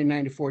 pounds and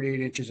 29 to 48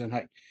 inches in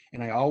height.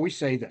 And I always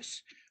say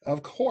this,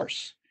 of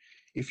course,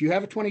 if you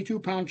have a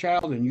 22-pound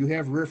child and you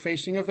have rear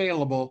facing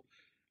available,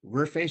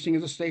 rear facing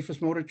is the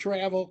safest mode of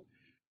travel.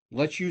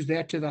 Let's use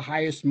that to the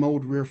highest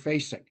mode, rear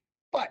facing.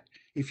 But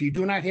if you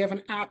do not have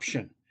an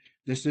option,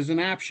 this is an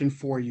option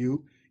for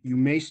you. You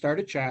may start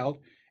a child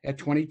at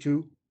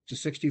 22 to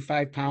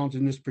 65 pounds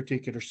in this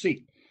particular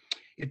seat.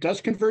 It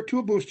does convert to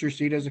a booster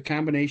seat as a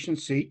combination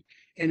seat.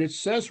 And it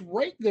says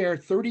right there,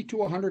 30 to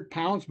 100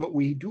 pounds, but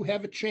we do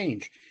have a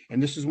change.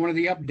 And this is one of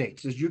the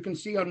updates. As you can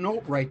see a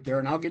note right there,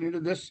 and I'll get into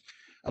this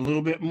a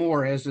little bit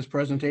more as this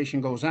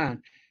presentation goes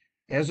on.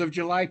 As of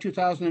July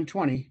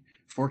 2020,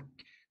 for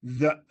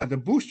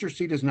the booster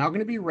seat is now going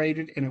to be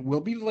rated, and it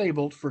will be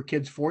labeled for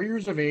kids 4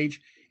 years of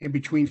age and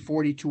between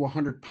 40 to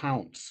 100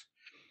 pounds.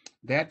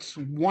 That's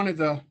one of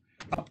the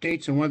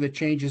updates and one of the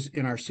changes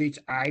in our seats.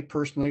 I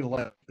personally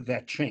love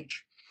that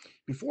change.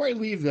 Before I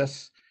leave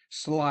this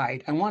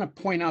slide, I want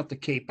to point out the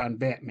cape on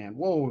Batman.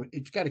 Whoa,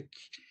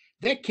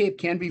 that cape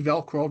can be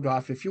Velcroed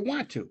off if you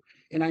want to.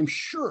 And I'm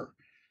sure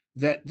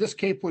that this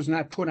cape was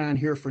not put on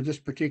here for this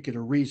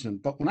particular reason.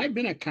 But when I've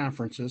been at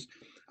conferences,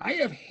 I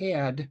have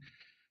had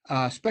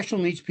special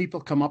needs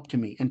people come up to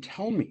me and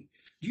tell me,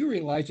 do you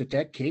realize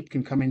that cape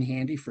can come in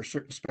handy for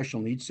certain special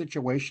needs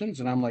situations?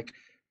 And I'm like,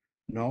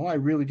 no, I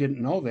really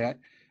didn't know that.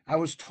 I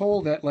was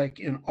told that like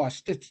in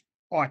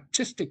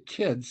autistic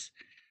kids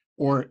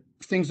or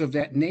things of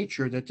that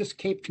nature, that this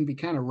cape can be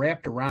kind of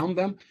wrapped around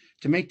them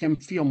to make them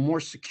feel more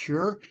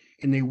secure,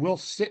 and they will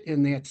sit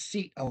in that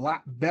seat a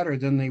lot better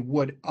than they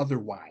would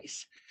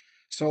otherwise.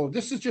 So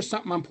this is just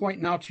something I'm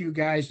pointing out to you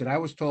guys that I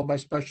was told by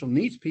special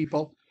needs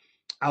people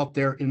out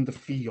there in the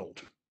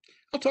field.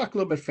 I'll talk a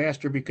little bit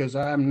faster because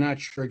I'm not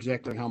sure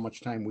exactly how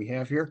much time we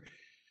have here.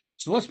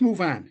 So let's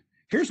move on.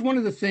 Here's one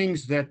of the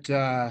things that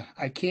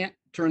I can't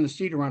turn the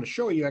seat around to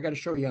show you. I got to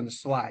show you on the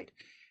slide.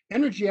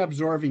 Energy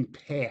absorbing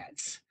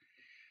pads.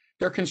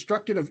 They're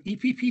constructed of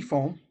EPP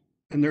foam,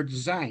 and they're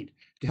designed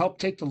to help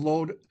take the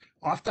load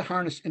off the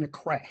harness in a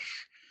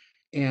crash.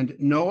 And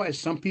no, as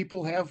some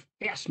people have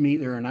asked me,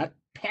 they're not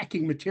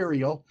packing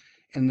material,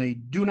 and they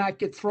do not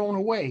get thrown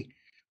away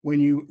when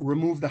you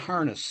remove the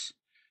harness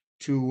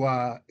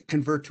to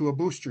convert to a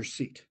booster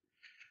seat.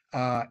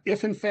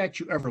 If in fact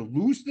you ever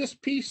lose this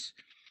piece,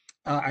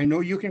 I know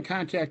you can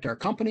contact our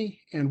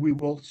company and we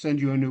will send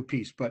you a new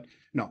piece, but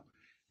no,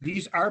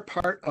 these are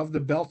part of the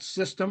belt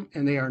system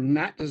and they are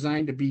not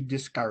designed to be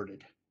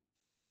discarded.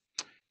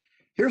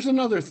 Here's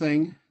another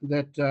thing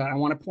that I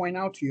want to point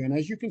out to you. And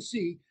as you can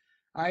see,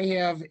 I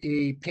have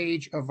a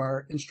page of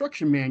our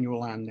instruction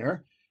manual on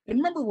there. And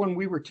remember when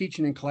we were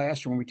teaching in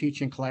class, or when we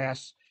teach in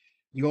class,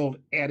 the old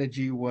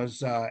adage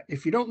was,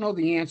 if you don't know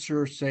the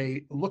answer,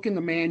 say, look in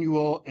the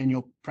manual and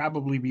you'll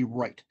probably be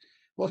right.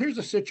 Well, here's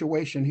a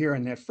situation here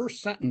in that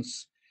first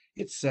sentence.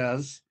 It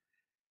says,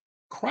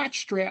 crotch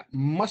strap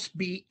must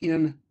be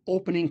in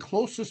opening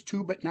closest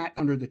to but not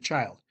under the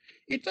child.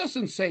 It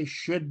doesn't say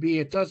should be.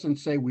 It doesn't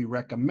say we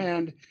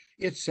recommend.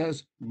 It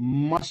says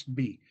must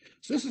be.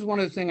 So this is one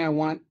of the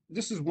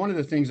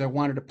things I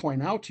wanted to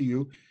point out to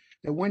you,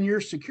 that when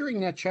you're securing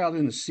that child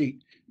in the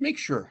seat, make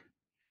sure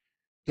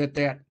that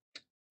that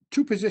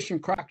two-position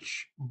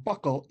crotch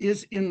buckle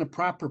is in the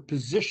proper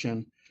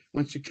position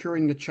when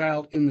securing the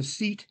child in the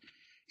seat.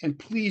 And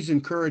please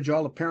encourage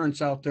all the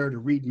parents out there to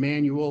read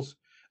manuals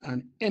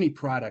on any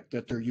product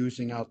that they're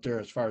using out there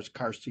as far as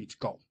car seats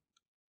go.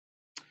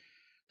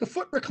 The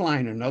foot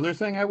recline, another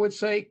thing I would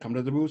say, come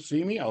to the booth,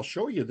 see me, I'll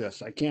show you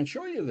this. I can't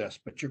show you this,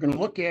 but you're going to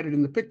look at it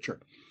in the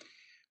picture.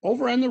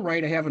 Over on the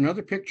right, I have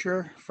another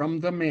picture from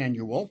the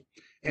manual,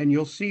 and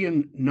you'll see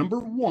in number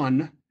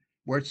 1,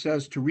 where it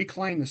says to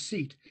recline the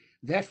seat,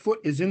 that foot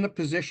is in the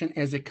position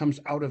as it comes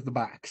out of the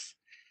box.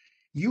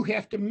 You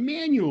have to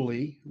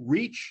manually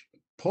reach,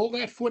 pull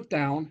that foot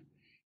down,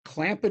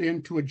 clamp it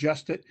in to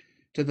adjust it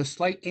to the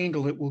slight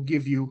angle it will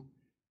give you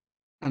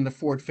on the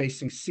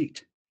forward-facing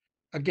seat.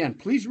 Again,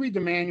 please read the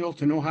manual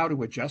to know how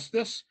to adjust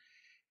this.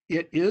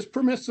 It is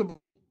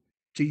permissible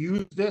to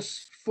use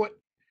this foot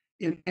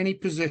in any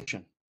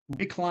position,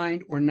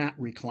 reclined or not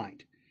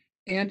reclined.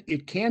 And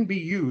it can be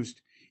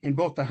used in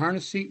both the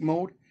harness seat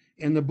mode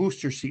and the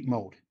booster seat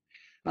mode.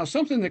 Now,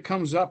 something that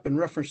comes up in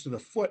reference to the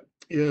foot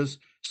is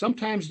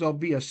sometimes there'll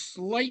be a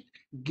slight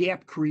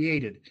gap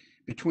created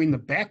between the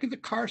back of the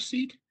car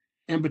seat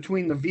and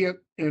between the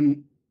vehicle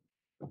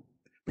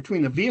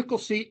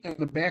seat and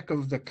the back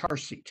of the car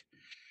seat.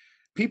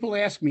 People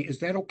ask me, is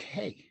that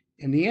okay?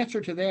 And the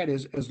answer to that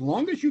is, as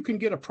long as you can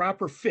get a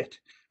proper fit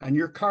on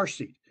your car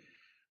seat,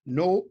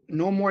 no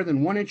more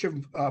than 1 inch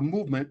of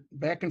movement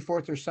back and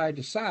forth or side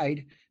to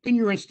side, then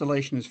your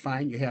installation is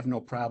fine. You have no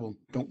problem.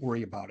 Don't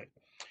worry about it.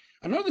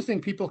 Another thing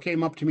people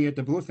came up to me at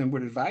the booth and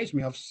would advise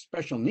me of,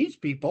 special needs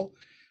people,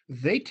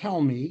 they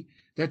tell me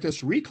that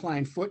this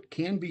recline foot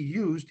can be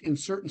used in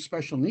certain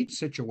special needs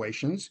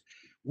situations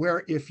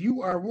where if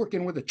you are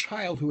working with a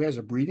child who has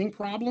a breathing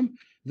problem,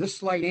 this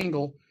slight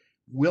angle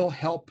will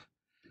help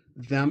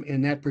them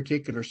in that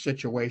particular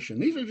situation.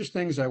 These are just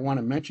things I want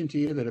to mention to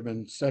you that have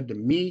been said to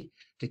me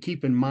to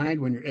keep in mind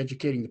when you're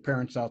educating the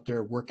parents out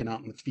there working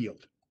out in the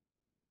field.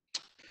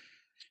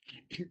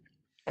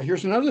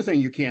 Here's another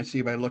thing you can't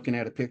see by looking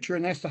at a picture,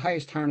 and that's the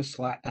highest harness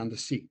slot on the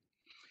seat.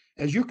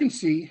 As you can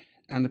see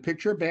on the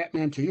picture of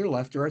Batman to your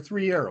left, there are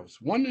 3 arrows,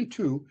 1 and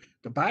 2.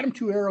 The bottom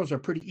 2 arrows are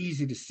pretty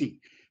easy to see,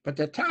 but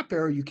the top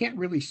arrow, you can't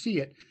really see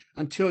it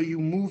until you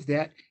move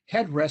that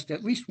headrest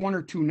at least 1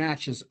 or 2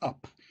 notches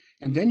up,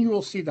 and then you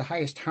will see the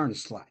highest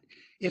harness slot.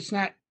 It's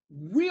not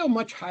real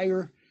much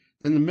higher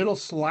than the middle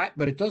slot,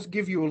 but it does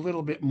give you a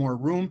little bit more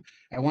room.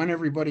 I want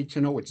everybody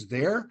to know it's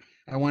there.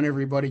 I want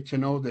everybody to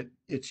know that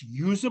it's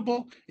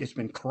usable. It's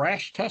been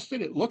crash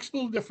tested. It looks a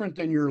little different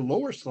than your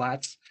lower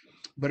slots,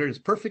 but it is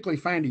perfectly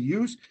fine to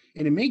use.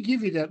 And it may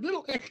give you that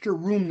little extra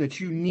room that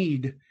you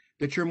need,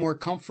 that you're more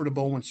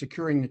comfortable when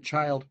securing the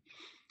child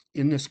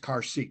in this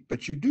car seat.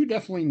 But you do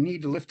definitely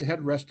need to lift the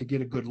headrest to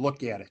get a good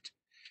look at it.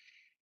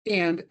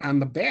 And on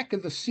the back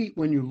of the seat,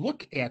 when you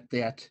look at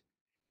that,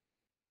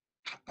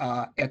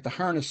 at the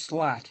harness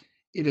slot,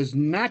 it is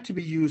not to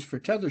be used for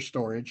tether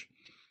storage.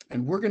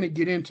 And we're going to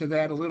get into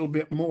that a little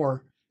bit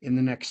more in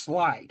the next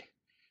slide.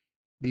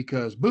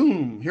 Because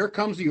boom, here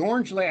comes the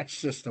orange latch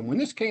system. When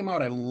this came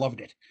out, I loved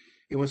it.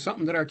 It was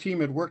something that our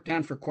team had worked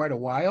on for quite a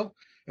while.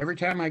 Every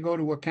time I go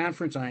to a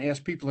conference and I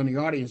ask people in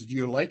the audience, do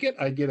you like it?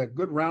 I get a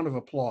good round of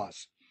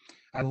applause.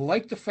 I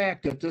like the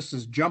fact that this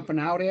is jumping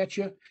out at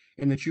you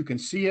and that you can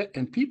see it.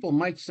 And people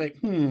might say,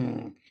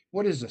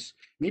 what is this?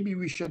 Maybe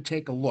we should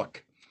take a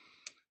look.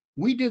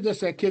 We did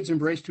this at Kids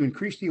Embrace to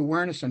increase the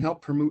awareness and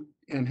help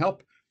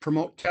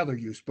promote tether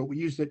use, but we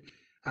used it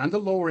on the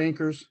lower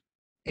anchors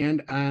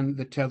and on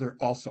the tether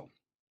also.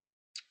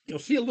 You'll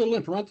see a little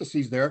in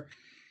parentheses there.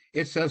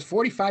 It says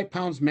 45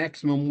 pounds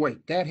maximum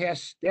weight.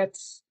 That's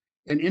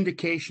an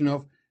indication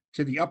of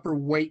to the upper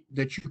weight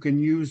that you can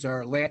use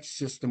our latch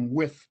system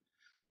with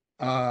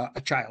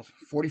a child.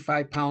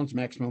 45 pounds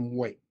maximum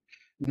weight.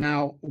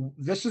 Now,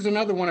 this is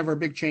another one of our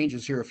big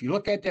changes here. If you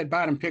look at that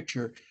bottom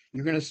picture,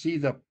 you're going to see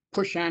the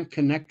push-on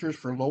connectors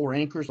for lower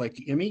anchors like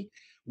the IMI.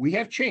 We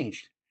have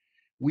changed.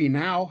 We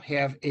now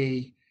have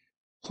a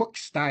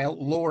hook-style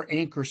lower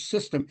anchor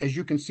system, as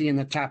you can see in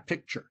the top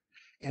picture.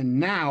 And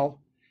now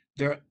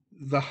the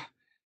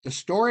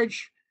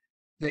storage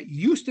that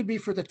used to be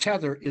for the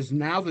tether is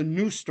now the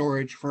new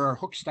storage for our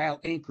hook-style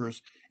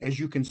anchors, as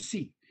you can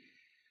see.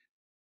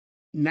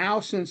 Now,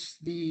 since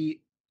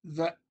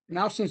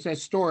that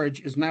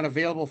storage is not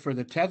available for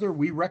the tether,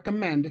 we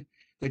recommend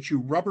that you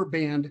rubber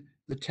band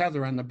the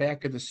tether on the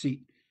back of the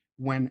seat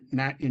when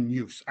not in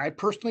use. I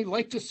personally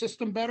like the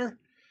system better.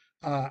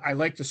 I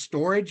like the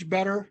storage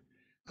better.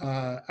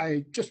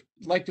 I just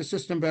like the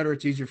system better.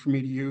 It's easier for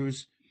me to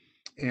use,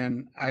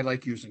 and I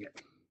like using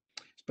it.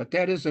 But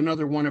that is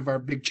another one of our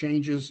big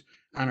changes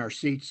on our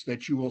seats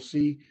that you will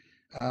see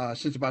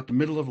since about the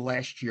middle of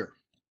last year.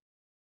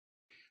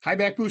 High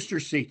back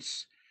booster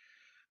seats.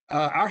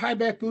 Our high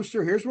back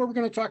booster, here's where we're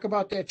going to talk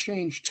about that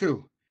change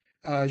too.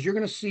 As you're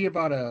going to see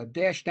about a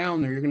dash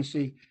down there, you're going to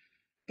see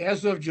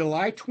as of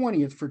July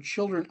 20th for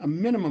children, a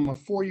minimum of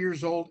 4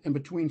 years old and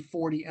between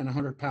 40 and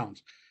 100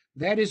 pounds.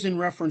 That is in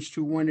reference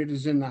to when it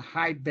is in the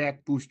high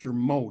back booster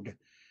mode,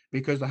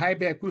 because the high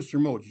back booster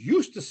mode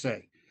used to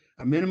say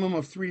a minimum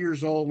of 3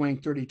 years old weighing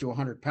 30 to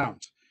 100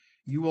 pounds.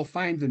 You will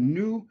find the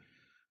new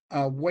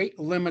weight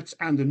limits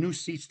on the new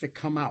seats that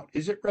come out.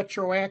 Is it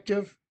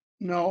retroactive?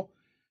 No.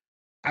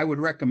 I would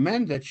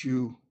recommend that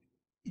you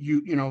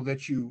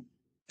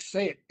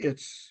say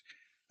it's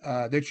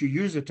that you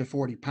use it to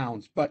 40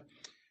 pounds, but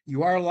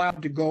you are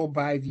allowed to go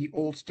by the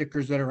old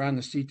stickers that are on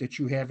the seat that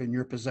you have in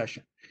your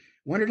possession.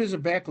 When it is a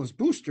backless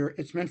booster,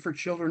 it's meant for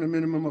children a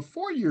minimum of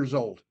 4 years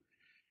old,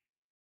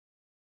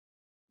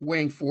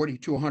 weighing 40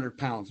 to 100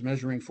 pounds,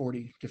 measuring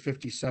 40 to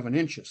 57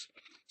 inches.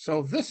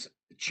 So this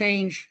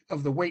change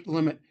of the weight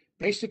limit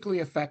basically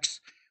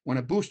affects when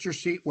a booster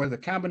seat, whether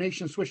the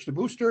combination switch to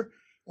booster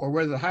or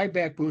whether the high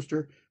back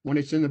booster, when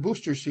it's in the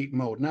booster seat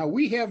mode. Now,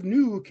 we have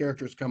new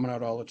characters coming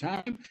out all the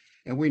time,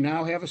 and we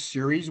now have a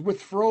series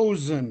with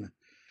Frozen.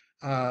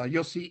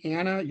 You'll see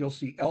Anna, you'll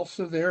see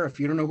Elsa there. If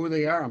you don't know who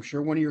they are, I'm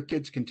sure one of your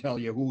kids can tell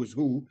you who is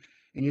who.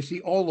 And you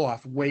see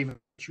Olaf waving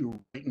at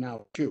you right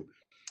now too.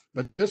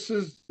 But this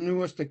is the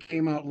newest that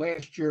came out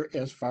last year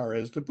as far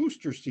as the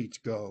booster seats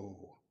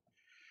go.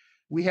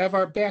 We have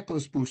our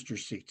backless booster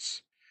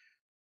seats.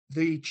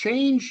 The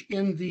change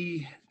in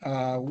the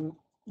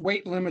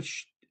weight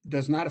limits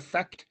does not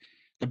affect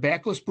the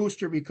backless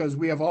booster because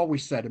we have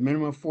always said a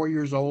minimum of 4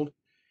 years old,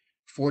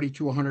 40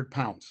 to 100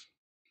 pounds.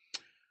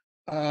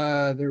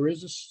 There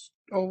is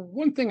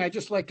one thing I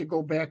just like to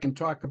go back and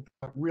talk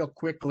about real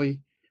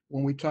quickly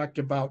when we talked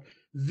about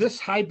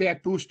this high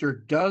back booster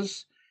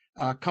does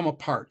come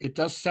apart. It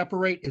does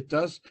separate. It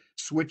does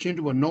switch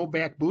into a no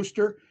back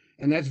booster,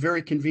 and that's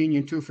very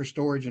convenient too for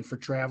storage and for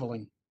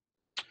traveling.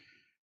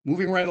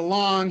 Moving right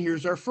along,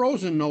 here's our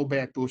Frozen no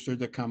back booster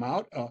that come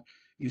out.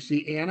 You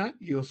see Anna,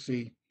 you'll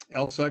see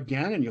Elsa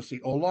again, and you'll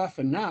see Olaf,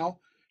 and now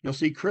you'll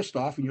see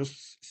Kristoff, and you'll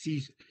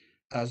see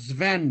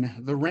Sven,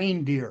 the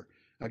reindeer.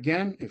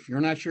 Again, if you're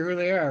not sure who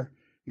they are,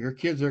 your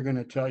kids are going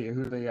to tell you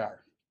who they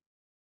are.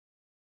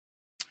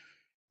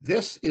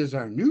 This is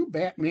our new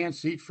Batman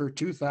seat for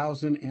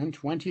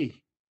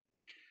 2020.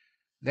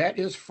 That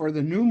is for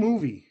the new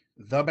movie,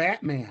 The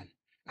Batman.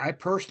 I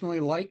personally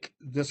like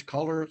this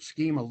color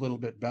scheme a little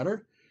bit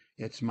better.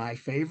 It's my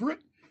favorite,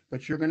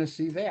 but you're going to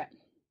see that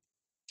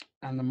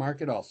on the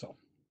market also.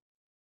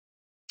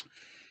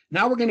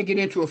 Now we're going to get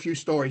into a few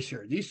stories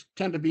here. These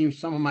tend to be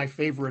some of my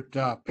favorite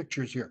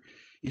pictures here.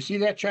 You see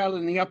that child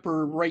in the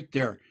upper right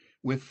there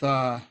with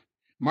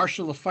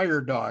Marshall the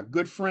fire dog,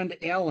 good friend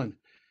Alan.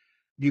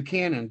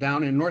 Buchanan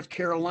down in North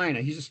Carolina.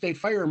 He's a state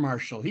fire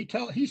marshal.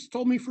 He's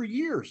told me for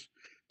years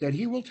that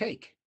he will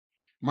take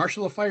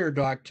Marshal a Fire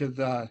Dog to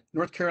the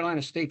North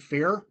Carolina State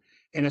Fair,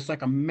 and it's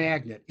like a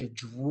magnet. It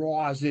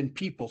draws in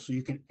people so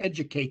you can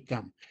educate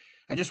them.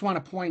 I just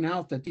want to point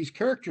out that these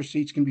character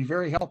seats can be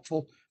very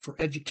helpful for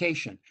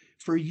education.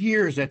 For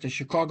years at the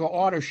Chicago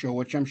Auto Show,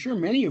 which I'm sure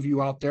many of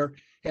you out there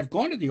have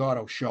gone to the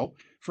auto show,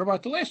 for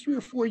about the last 3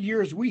 or 4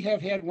 years, we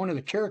have had one of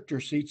the character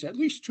seats, at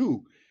least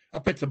 2,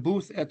 up at the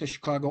booth at the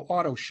Chicago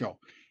Auto Show.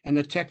 And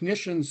the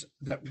technicians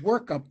that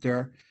work up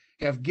there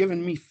have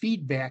given me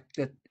feedback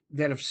that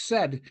have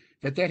said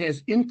that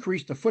has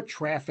increased the foot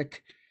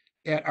traffic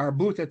at our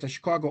booth at the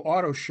Chicago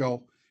Auto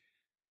Show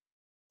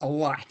a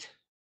lot.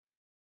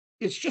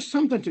 It's just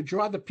something to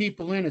draw the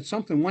people in. It's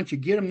something, once you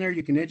get them there,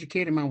 you can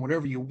educate them on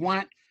whatever you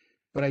want.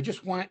 But I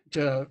just want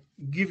to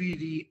give you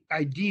the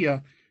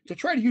idea to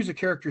try to use a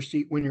character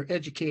seat when you're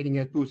educating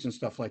at booths and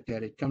stuff like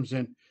that. It comes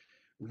in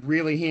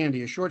really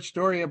handy. A short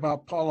story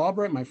about Paul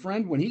Albright, my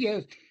friend, when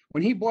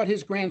he bought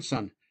his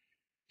grandson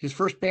his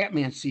first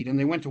Batman seat, and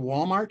they went to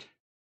Walmart.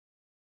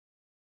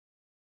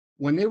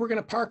 When they were going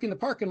to park in the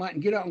parking lot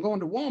and get out and go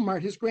into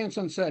Walmart, his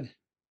grandson said,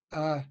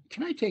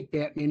 can I take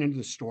Batman into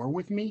the store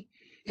with me?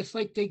 It's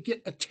like they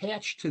get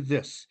attached to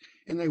this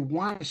and they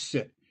want to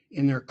sit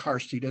in their car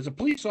seat. As a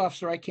police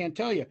officer, I can't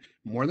tell you,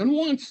 more than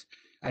once,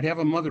 I'd have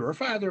a mother or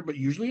father, but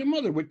usually a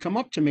mother would come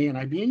up to me and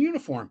I'd be in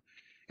uniform.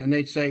 And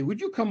they'd say,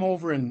 would you come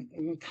over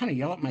and kind of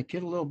yell at my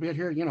kid a little bit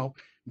here,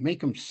 make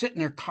them sit in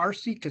their car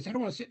seat because they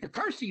don't want to sit in their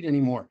car seat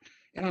anymore.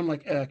 And I'm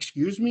like,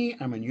 excuse me,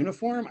 I'm in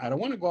uniform. I don't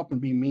want to go up and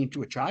be mean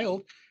to a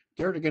child.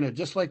 They're going to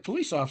dislike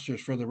police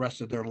officers for the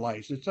rest of their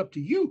lives. It's up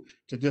to you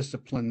to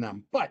discipline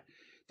them. But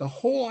the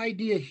whole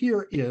idea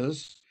here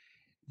is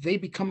they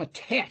become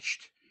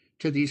attached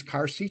to these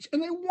car seats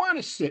and they want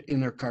to sit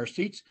in their car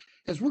seats,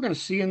 as we're going to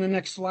see in the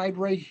next slide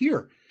right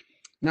here.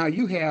 Now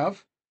you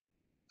have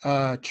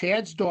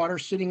Chad's daughter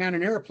sitting on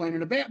an airplane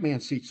in a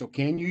Batman seat. So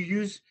can you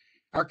use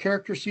our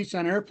character seats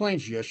on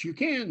airplanes? Yes, you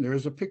can.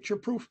 There's a picture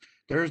proof.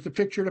 There's the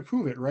picture to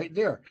prove it right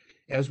there.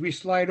 As we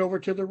slide over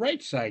to the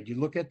right side, you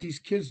look at these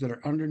kids that are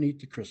underneath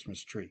the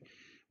Christmas tree.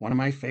 One of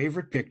my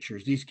favorite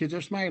pictures. These kids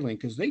are smiling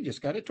because they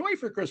just got a toy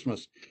for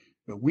Christmas.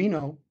 But we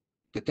know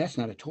that that's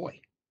not a toy.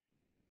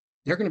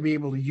 They're going to be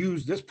able to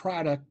use this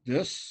product,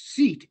 this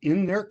seat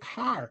in their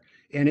car,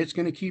 and it's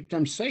going to keep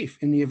them safe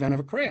in the event of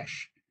a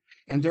crash.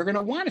 And they're going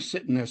to want to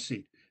sit in their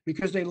seat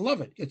because they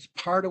love it. It's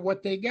part of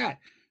what they got.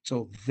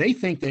 So they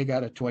think they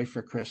got a toy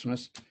for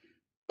Christmas,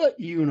 but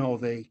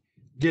they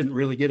didn't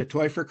really get a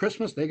toy for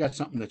Christmas. They got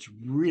something that's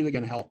really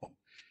going to help them.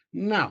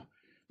 Now,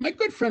 my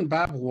good friend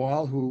Bob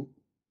Wall, who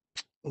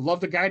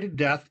loved the guy to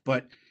death,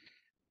 but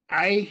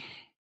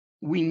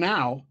we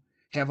now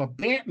have a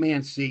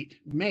Batman seat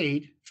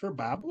made for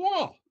Bob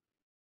Wall.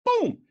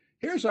 Boom!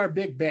 Here's our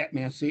big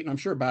Batman seat, and I'm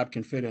sure Bob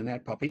can fit in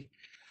that puppy.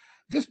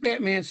 This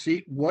Batman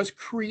seat was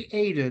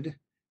created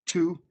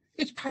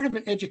it's part of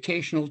an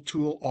educational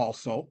tool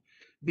also,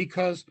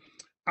 because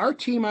our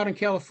team out in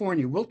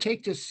California will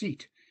take this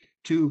seat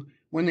to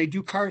when they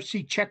do car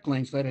seat check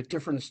lanes at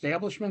different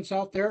establishments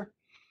out there.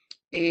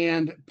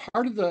 And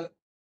part of the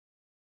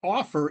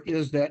offer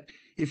is that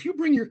if you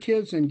bring your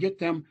kids and get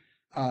them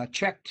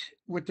checked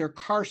with their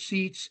car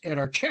seats at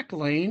our check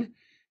lane,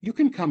 you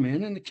can come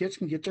in and the kids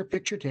can get their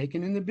picture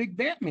taken in the big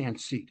Batman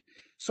seat.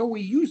 So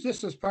we use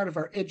this as part of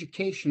our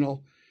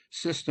educational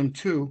system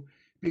too,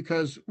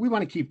 because we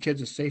want to keep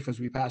kids as safe as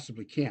we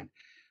possibly can.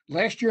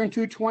 Last year in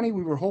 220,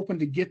 we were hoping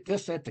to get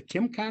this at the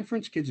KIM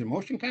conference, Kids in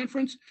Motion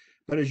conference,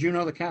 but as you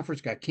know, the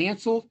conference got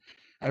canceled.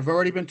 I've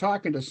already been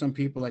talking to some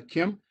people at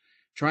KIM,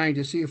 trying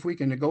to see if we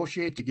can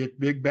negotiate to get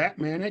Big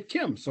Batman at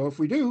KIM. So if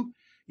we do,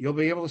 you'll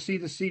be able to see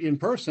the seat in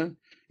person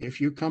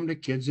if you come to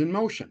Kids in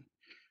Motion.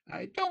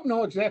 I don't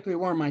know exactly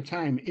where my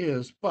time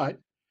is, but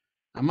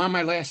I'm on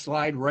my last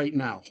slide right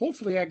now.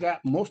 Hopefully I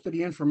got most of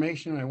the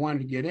information I wanted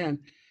to get in,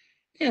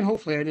 and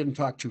hopefully I didn't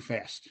talk too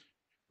fast.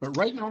 But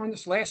right now on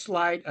this last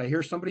slide, I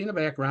hear somebody in the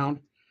background.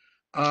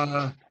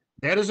 That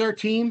is our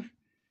team.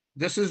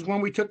 This is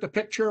when we took the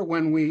picture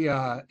when we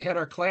had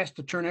our class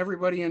to turn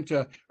everybody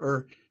into,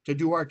 or to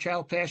do our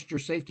child passenger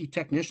safety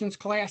technicians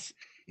class.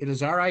 It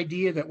is our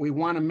idea that we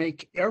want to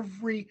make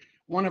every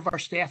one of our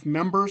staff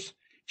members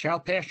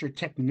child passenger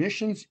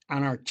technicians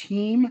on our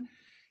team.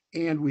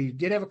 And we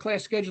did have a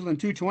class scheduled in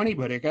 220,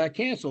 but it got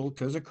canceled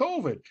because of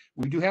COVID.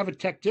 We do have a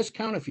tech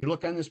discount. If you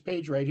look on this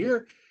page right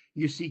here,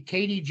 you see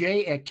Katie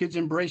J at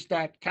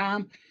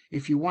kidsembrace.com.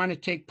 If you want to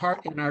take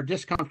part in our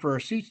discount for our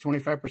seats,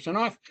 25%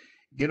 off,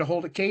 get a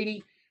hold of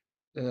Katie.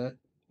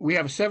 We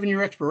have a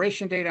 7-year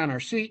expiration date on our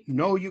seat.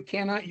 No, you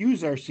cannot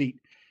use our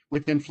seat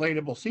with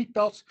inflatable seat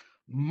belts.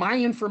 My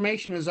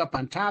information is up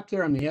on top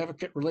there. I'm the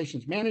Advocate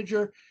Relations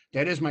Manager.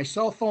 That is my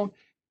cell phone.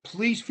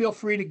 Please feel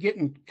free to get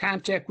in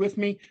contact with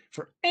me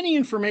for any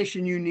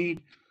information you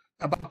need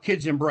about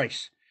Kids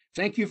Embrace.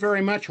 Thank you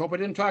very much. Hope I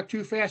didn't talk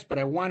too fast, but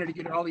I wanted to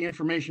get all the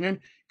information in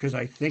because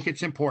I think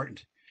it's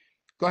important.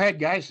 Go ahead,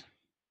 guys.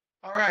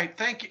 All right.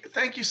 Thank you.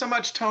 Thank you so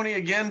much, Tony,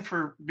 again,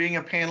 for being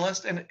a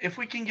panelist. And if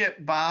we can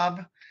get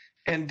Bob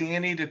and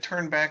Danny to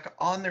turn back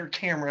on their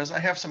cameras. I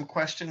have some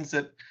questions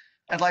that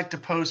I'd like to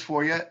pose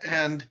for you.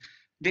 And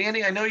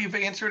Danny, I know you've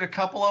answered a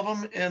couple of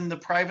them in the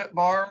private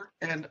bar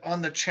and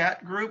on the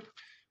chat group,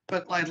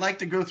 but I'd like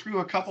to go through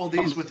a couple of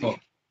these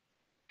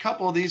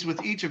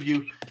with each of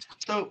you.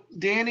 So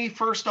Danny,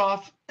 first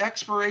off,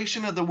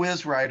 expiration of the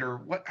Whiz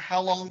Rider.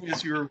 How long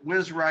is your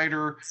Whiz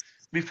Rider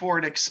before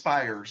it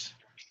expires?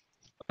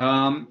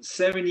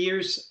 7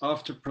 years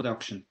after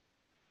production.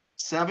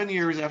 7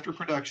 years after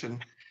production.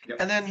 Yep.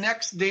 And then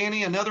next,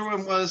 Danny, another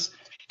one was,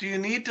 do you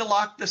need to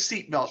lock the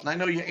seatbelt? And I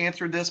know you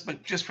answered this,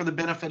 but just for the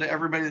benefit of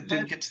everybody that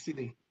didn't get to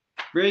see.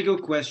 Very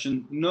good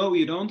question. No,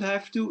 you don't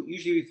have to.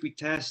 Usually if we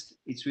test,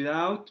 it's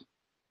without.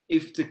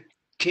 If the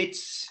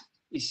kids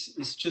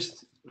is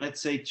just,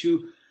 let's say,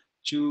 too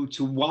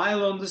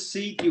wild on the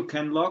seat, you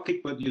can lock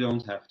it, but you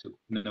don't have to.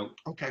 No.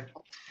 Okay.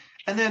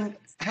 And then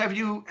do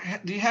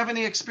you have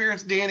any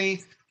experience,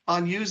 Danny,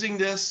 on using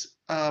this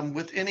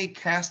with any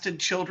casted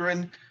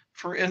children?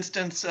 For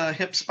instance,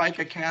 hip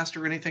spica cast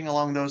or anything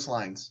along those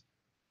lines?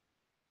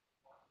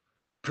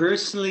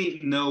 Personally,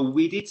 no.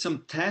 We did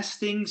some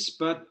testings,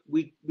 but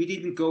we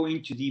didn't go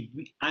into deep.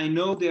 I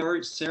know there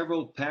are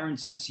several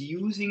parents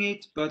using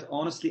it, but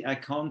honestly, I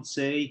can't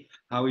say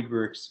how it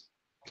works.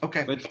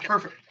 Okay, But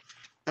perfect.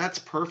 That's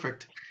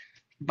perfect.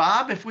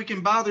 Bob, if we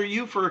can bother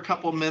you for a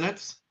couple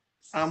minutes.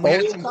 We had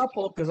Only a some,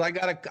 couple, because I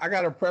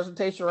got a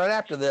presentation right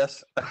after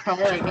this. all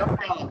right, no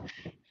problem.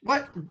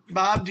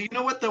 Bob, do you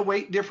know what the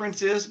weight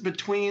difference is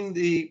between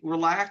the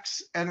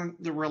Relax and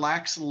the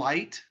Relax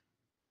Lite?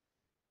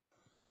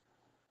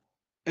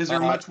 Is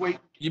there much weight?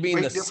 You mean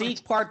weight the difference?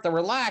 seat part, the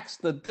Relax,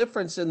 the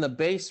difference in the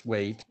base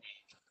weight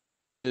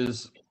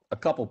is a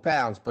couple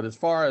pounds, but as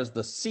far as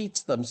the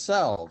seats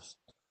themselves,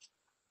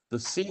 the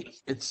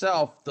seat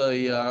itself,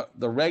 the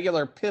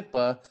regular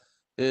Pippa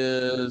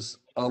is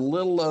a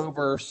little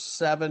over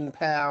 7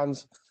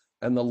 pounds,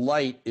 and the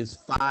Lite is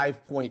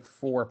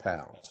 5.4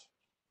 pounds.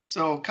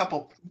 So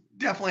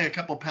definitely a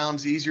couple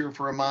pounds easier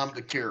for a mom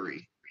to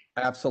carry.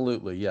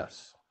 Absolutely,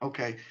 yes.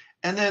 Okay.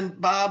 And then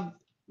Bob,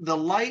 the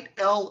Lite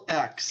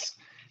LX,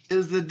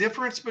 is the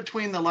difference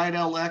between the Lite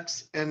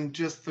LX and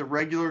just the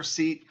regular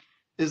seat,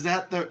 is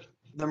that the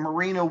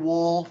merino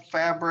wool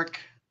fabric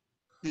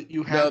that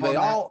you have?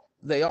 No,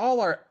 they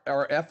all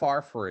are FR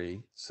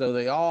free, so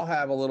they all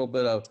have a little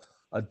bit of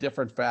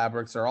different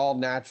fabrics. They're all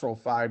natural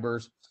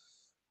fibers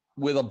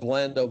with a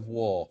blend of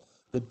wool.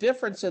 The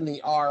difference in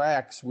the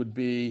RX would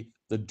be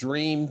the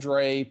Dream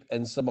Drape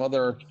and some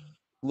other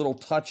little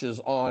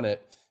touches on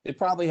it. It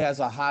probably has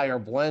a higher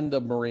blend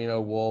of merino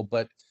wool,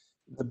 but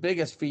the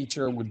biggest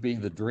feature would be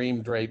the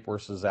Dream Drape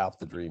versus out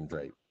the Dream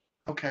Drape.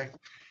 Okay.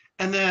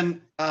 And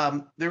then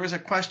there was a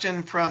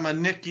question from a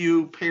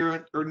NICU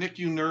parent or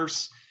NICU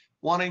nurse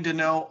wanting to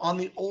know on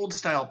the old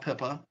style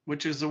Pippa,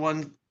 which is the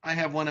one, I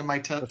have one in my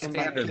The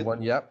standard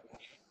one, yep.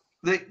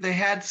 They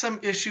had some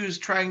issues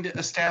trying to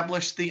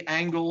establish the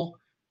angle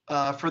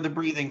for the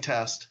breathing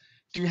test.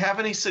 Do you have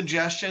any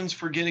suggestions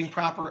for getting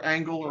proper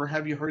angle, or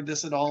have you heard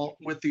this at all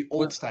with the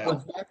old style?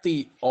 Was that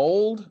the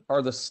old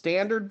or the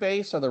standard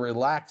base or the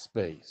relaxed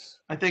base?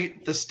 I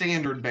think the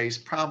standard base,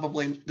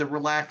 probably the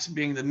Relax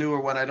being the newer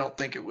one. I don't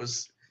think it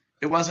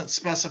wasn't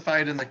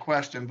specified in the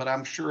question, but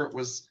I'm sure it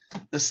was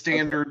the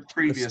standard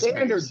previous The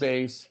standard base.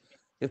 base,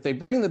 if they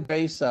bring the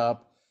base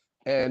up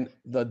and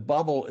the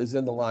bubble is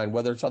in the line,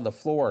 whether it's on the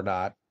floor or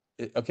not,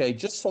 okay,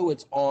 just so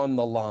it's on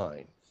the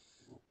line.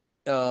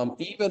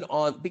 Even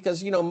on,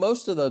 because, you know,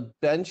 most of the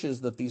benches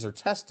that these are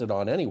tested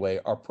on anyway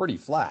are pretty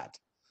flat.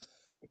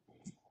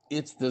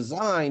 It's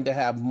designed to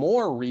have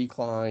more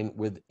recline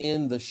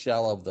within the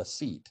shell of the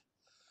seat.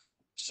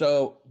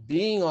 So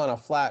being on a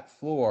flat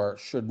floor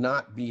should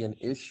not be an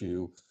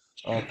issue.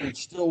 It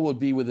still would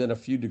be within a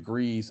few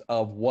degrees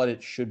of what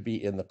it should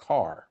be in the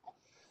car.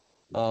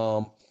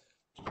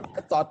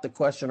 I thought the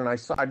question, and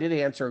I did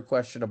answer a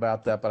question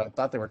about that, but I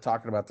thought they were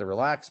talking about the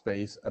Relax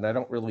base, and I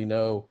don't really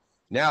know.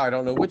 Now I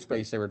don't know which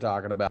base they were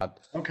talking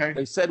about. Okay.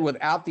 They said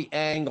without the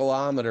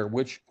angulometer,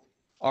 which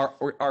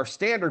our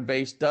standard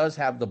base does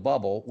have the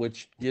bubble,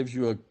 which gives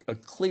you a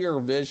clear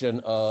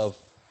vision of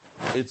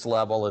it's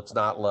level, it's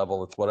not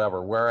level, it's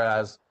whatever.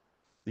 Whereas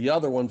the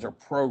other ones are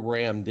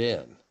programmed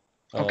in.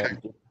 Okay.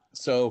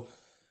 So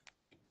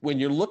when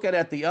you're looking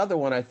at the other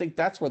one, I think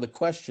that's where the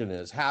question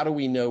is. How do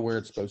we know where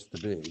it's supposed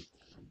to be?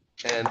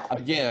 And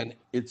again,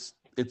 it's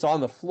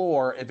on the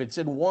floor. If it's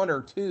in 1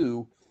 or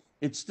 2,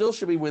 it still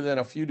should be within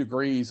a few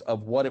degrees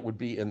of what it would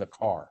be in the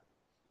car.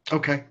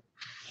 Okay.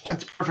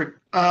 That's perfect.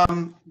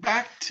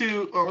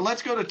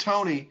 Let's go to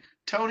Tony.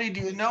 Tony, do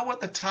you know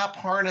what the top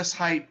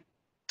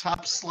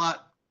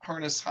slot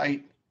harness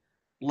height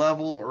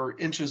level or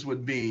inches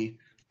would be?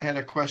 I had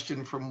a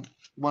question from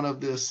one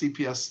of the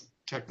CPS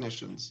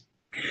technicians.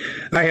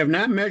 I have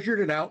not measured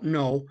it out,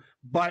 no,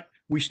 but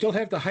we still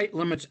have the height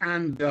limits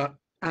on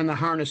the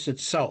harness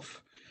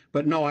itself.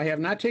 But no, I have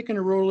not taken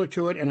a ruler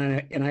to it,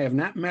 and I have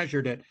not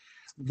measured it.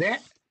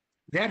 That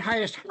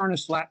highest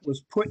harness slot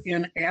was put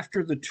in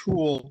after the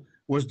tool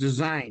was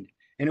designed,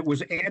 and it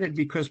was added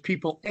because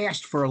people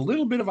asked for a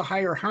little bit of a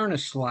higher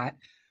harness slot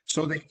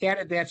So they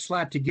added that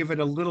slot to give it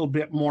a little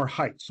bit more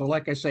height. So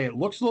like I say, it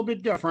looks a little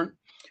bit different,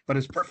 but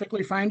it's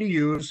perfectly fine to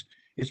use.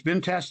 It's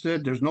been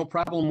tested. There's no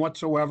problem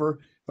whatsoever.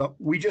 But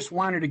we just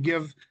wanted to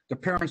give the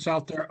parents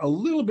out there a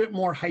little bit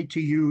more height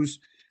to use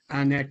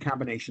on that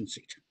combination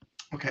seat.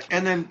 Okay.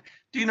 And then,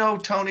 do you know,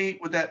 Tony,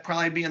 would that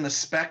probably be in the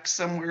specs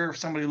somewhere if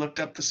somebody looked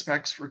up the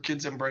specs for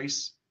Kids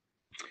Embrace?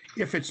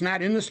 If it's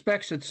not in the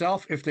specs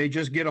itself, if they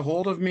just get a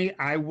hold of me,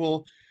 I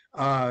will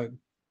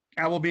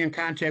be in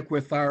contact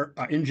with our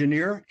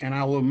engineer, and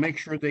I will make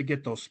sure they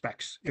get those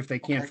specs if they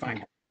can't find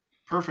it.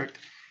 Perfect.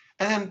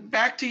 And then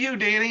back to you,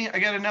 Danny. I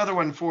got another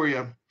one for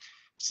you.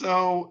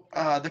 So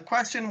the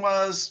question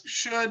was,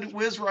 should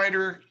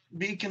WizWriter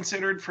be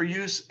considered for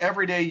use,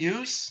 everyday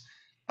use?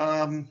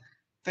 I'm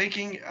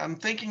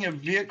thinking of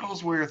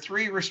vehicles where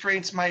 3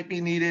 restraints might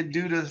be needed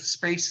due to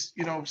space,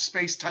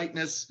 space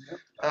tightness,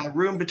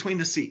 room between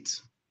the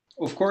seats.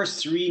 Of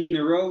course, 3 in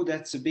a row,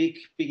 that's a big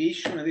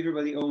issue. Not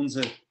everybody owns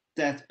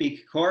that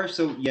big car.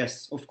 So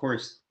yes, of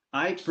course.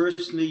 I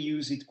personally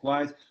use it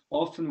quite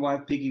often while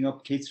picking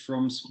up kids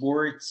from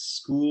sports,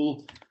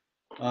 school,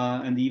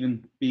 and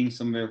even being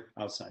somewhere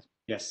outside.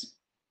 Yes.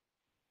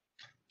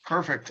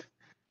 Perfect.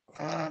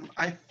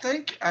 I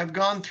think I've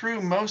gone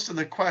through most of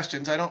the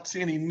questions. I don't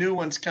see any new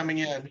ones coming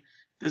in.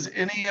 Does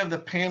any of the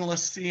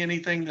panelists see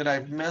anything that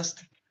I've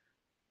missed?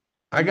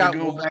 I got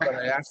one, but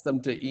I asked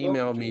them to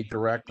email me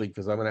directly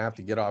because I'm going to have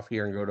to get off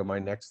here and go to my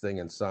next thing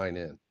and sign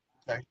in.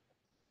 Okay.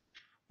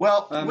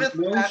 Well, with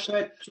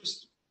that,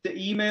 just the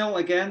email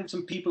again.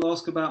 Some people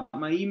ask about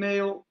my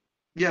email.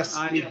 Yes,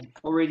 I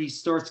already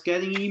start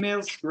getting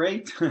emails.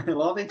 Great, I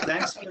love it.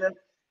 Thanks for that.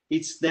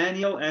 It's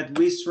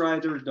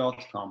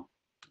Daniel@wizwriter.com.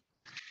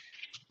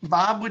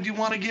 Bob, would you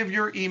want to give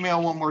your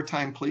email one more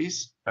time,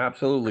 please?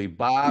 Absolutely.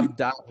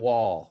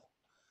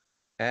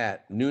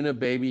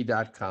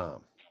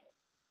 bob.wall@nunababy.com.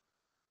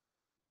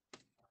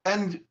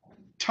 And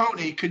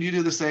Tony, could you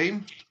do the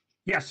same?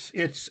 Yes,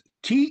 it's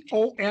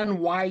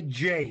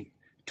TONYJ,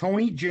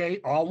 Tony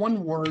J, all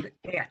one word,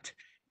 at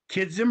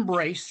Kids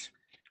Embrace,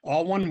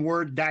 all one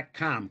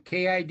word.com,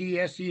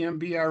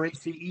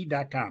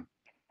 KIDSEMBRACE.com.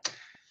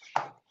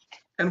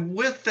 And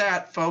with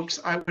that, folks,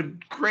 I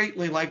would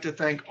greatly like to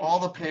thank all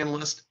the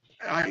panelists.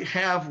 I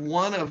have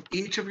one of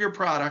each of your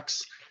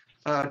products.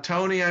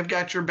 Tony, I've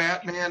got your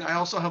Batman. I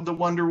also have the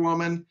Wonder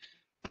Woman.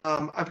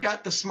 I've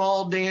got the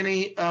small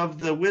Danny of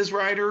the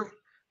WizWriter.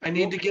 I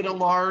need to get a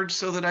large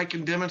so that I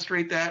can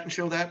demonstrate that and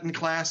show that in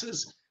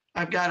classes.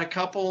 I've got a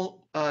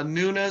couple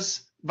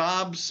Nunas,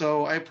 Bob,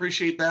 so I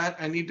appreciate that.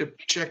 I need to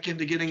check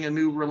into getting a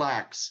new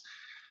Relax.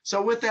 So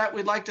with that,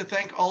 we'd like to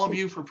thank all of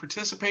you for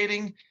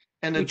participating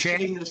and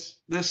attending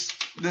this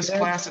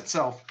class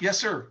itself. Yes,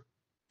 sir.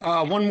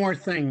 One more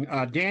thing.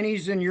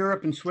 Danny's in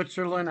Europe and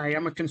Switzerland. I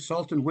am a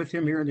consultant with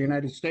him here in the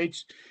United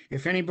States.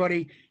 If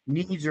anybody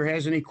needs or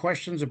has any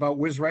questions about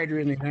WizWriter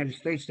in the United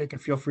States, they can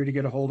feel free to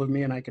get a hold of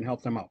me and I can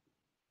help them out.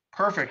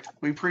 Perfect.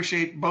 We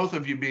appreciate both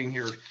of you being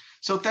here.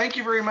 So thank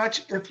you very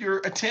much. If you're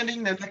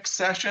attending the next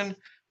session,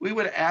 we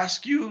would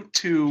ask you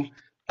to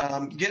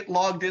get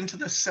logged into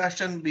the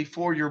session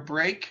before your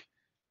break.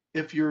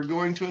 If you're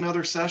going to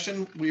another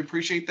session, we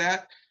appreciate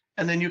that.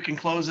 And then you can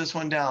close this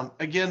one down.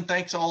 Again,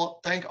 thank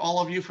all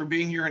of you for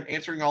being here and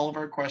answering all of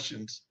our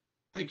questions.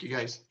 Thank you,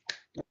 guys.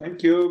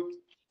 Thank you.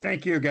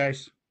 Thank you,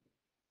 guys.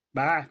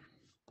 Bye.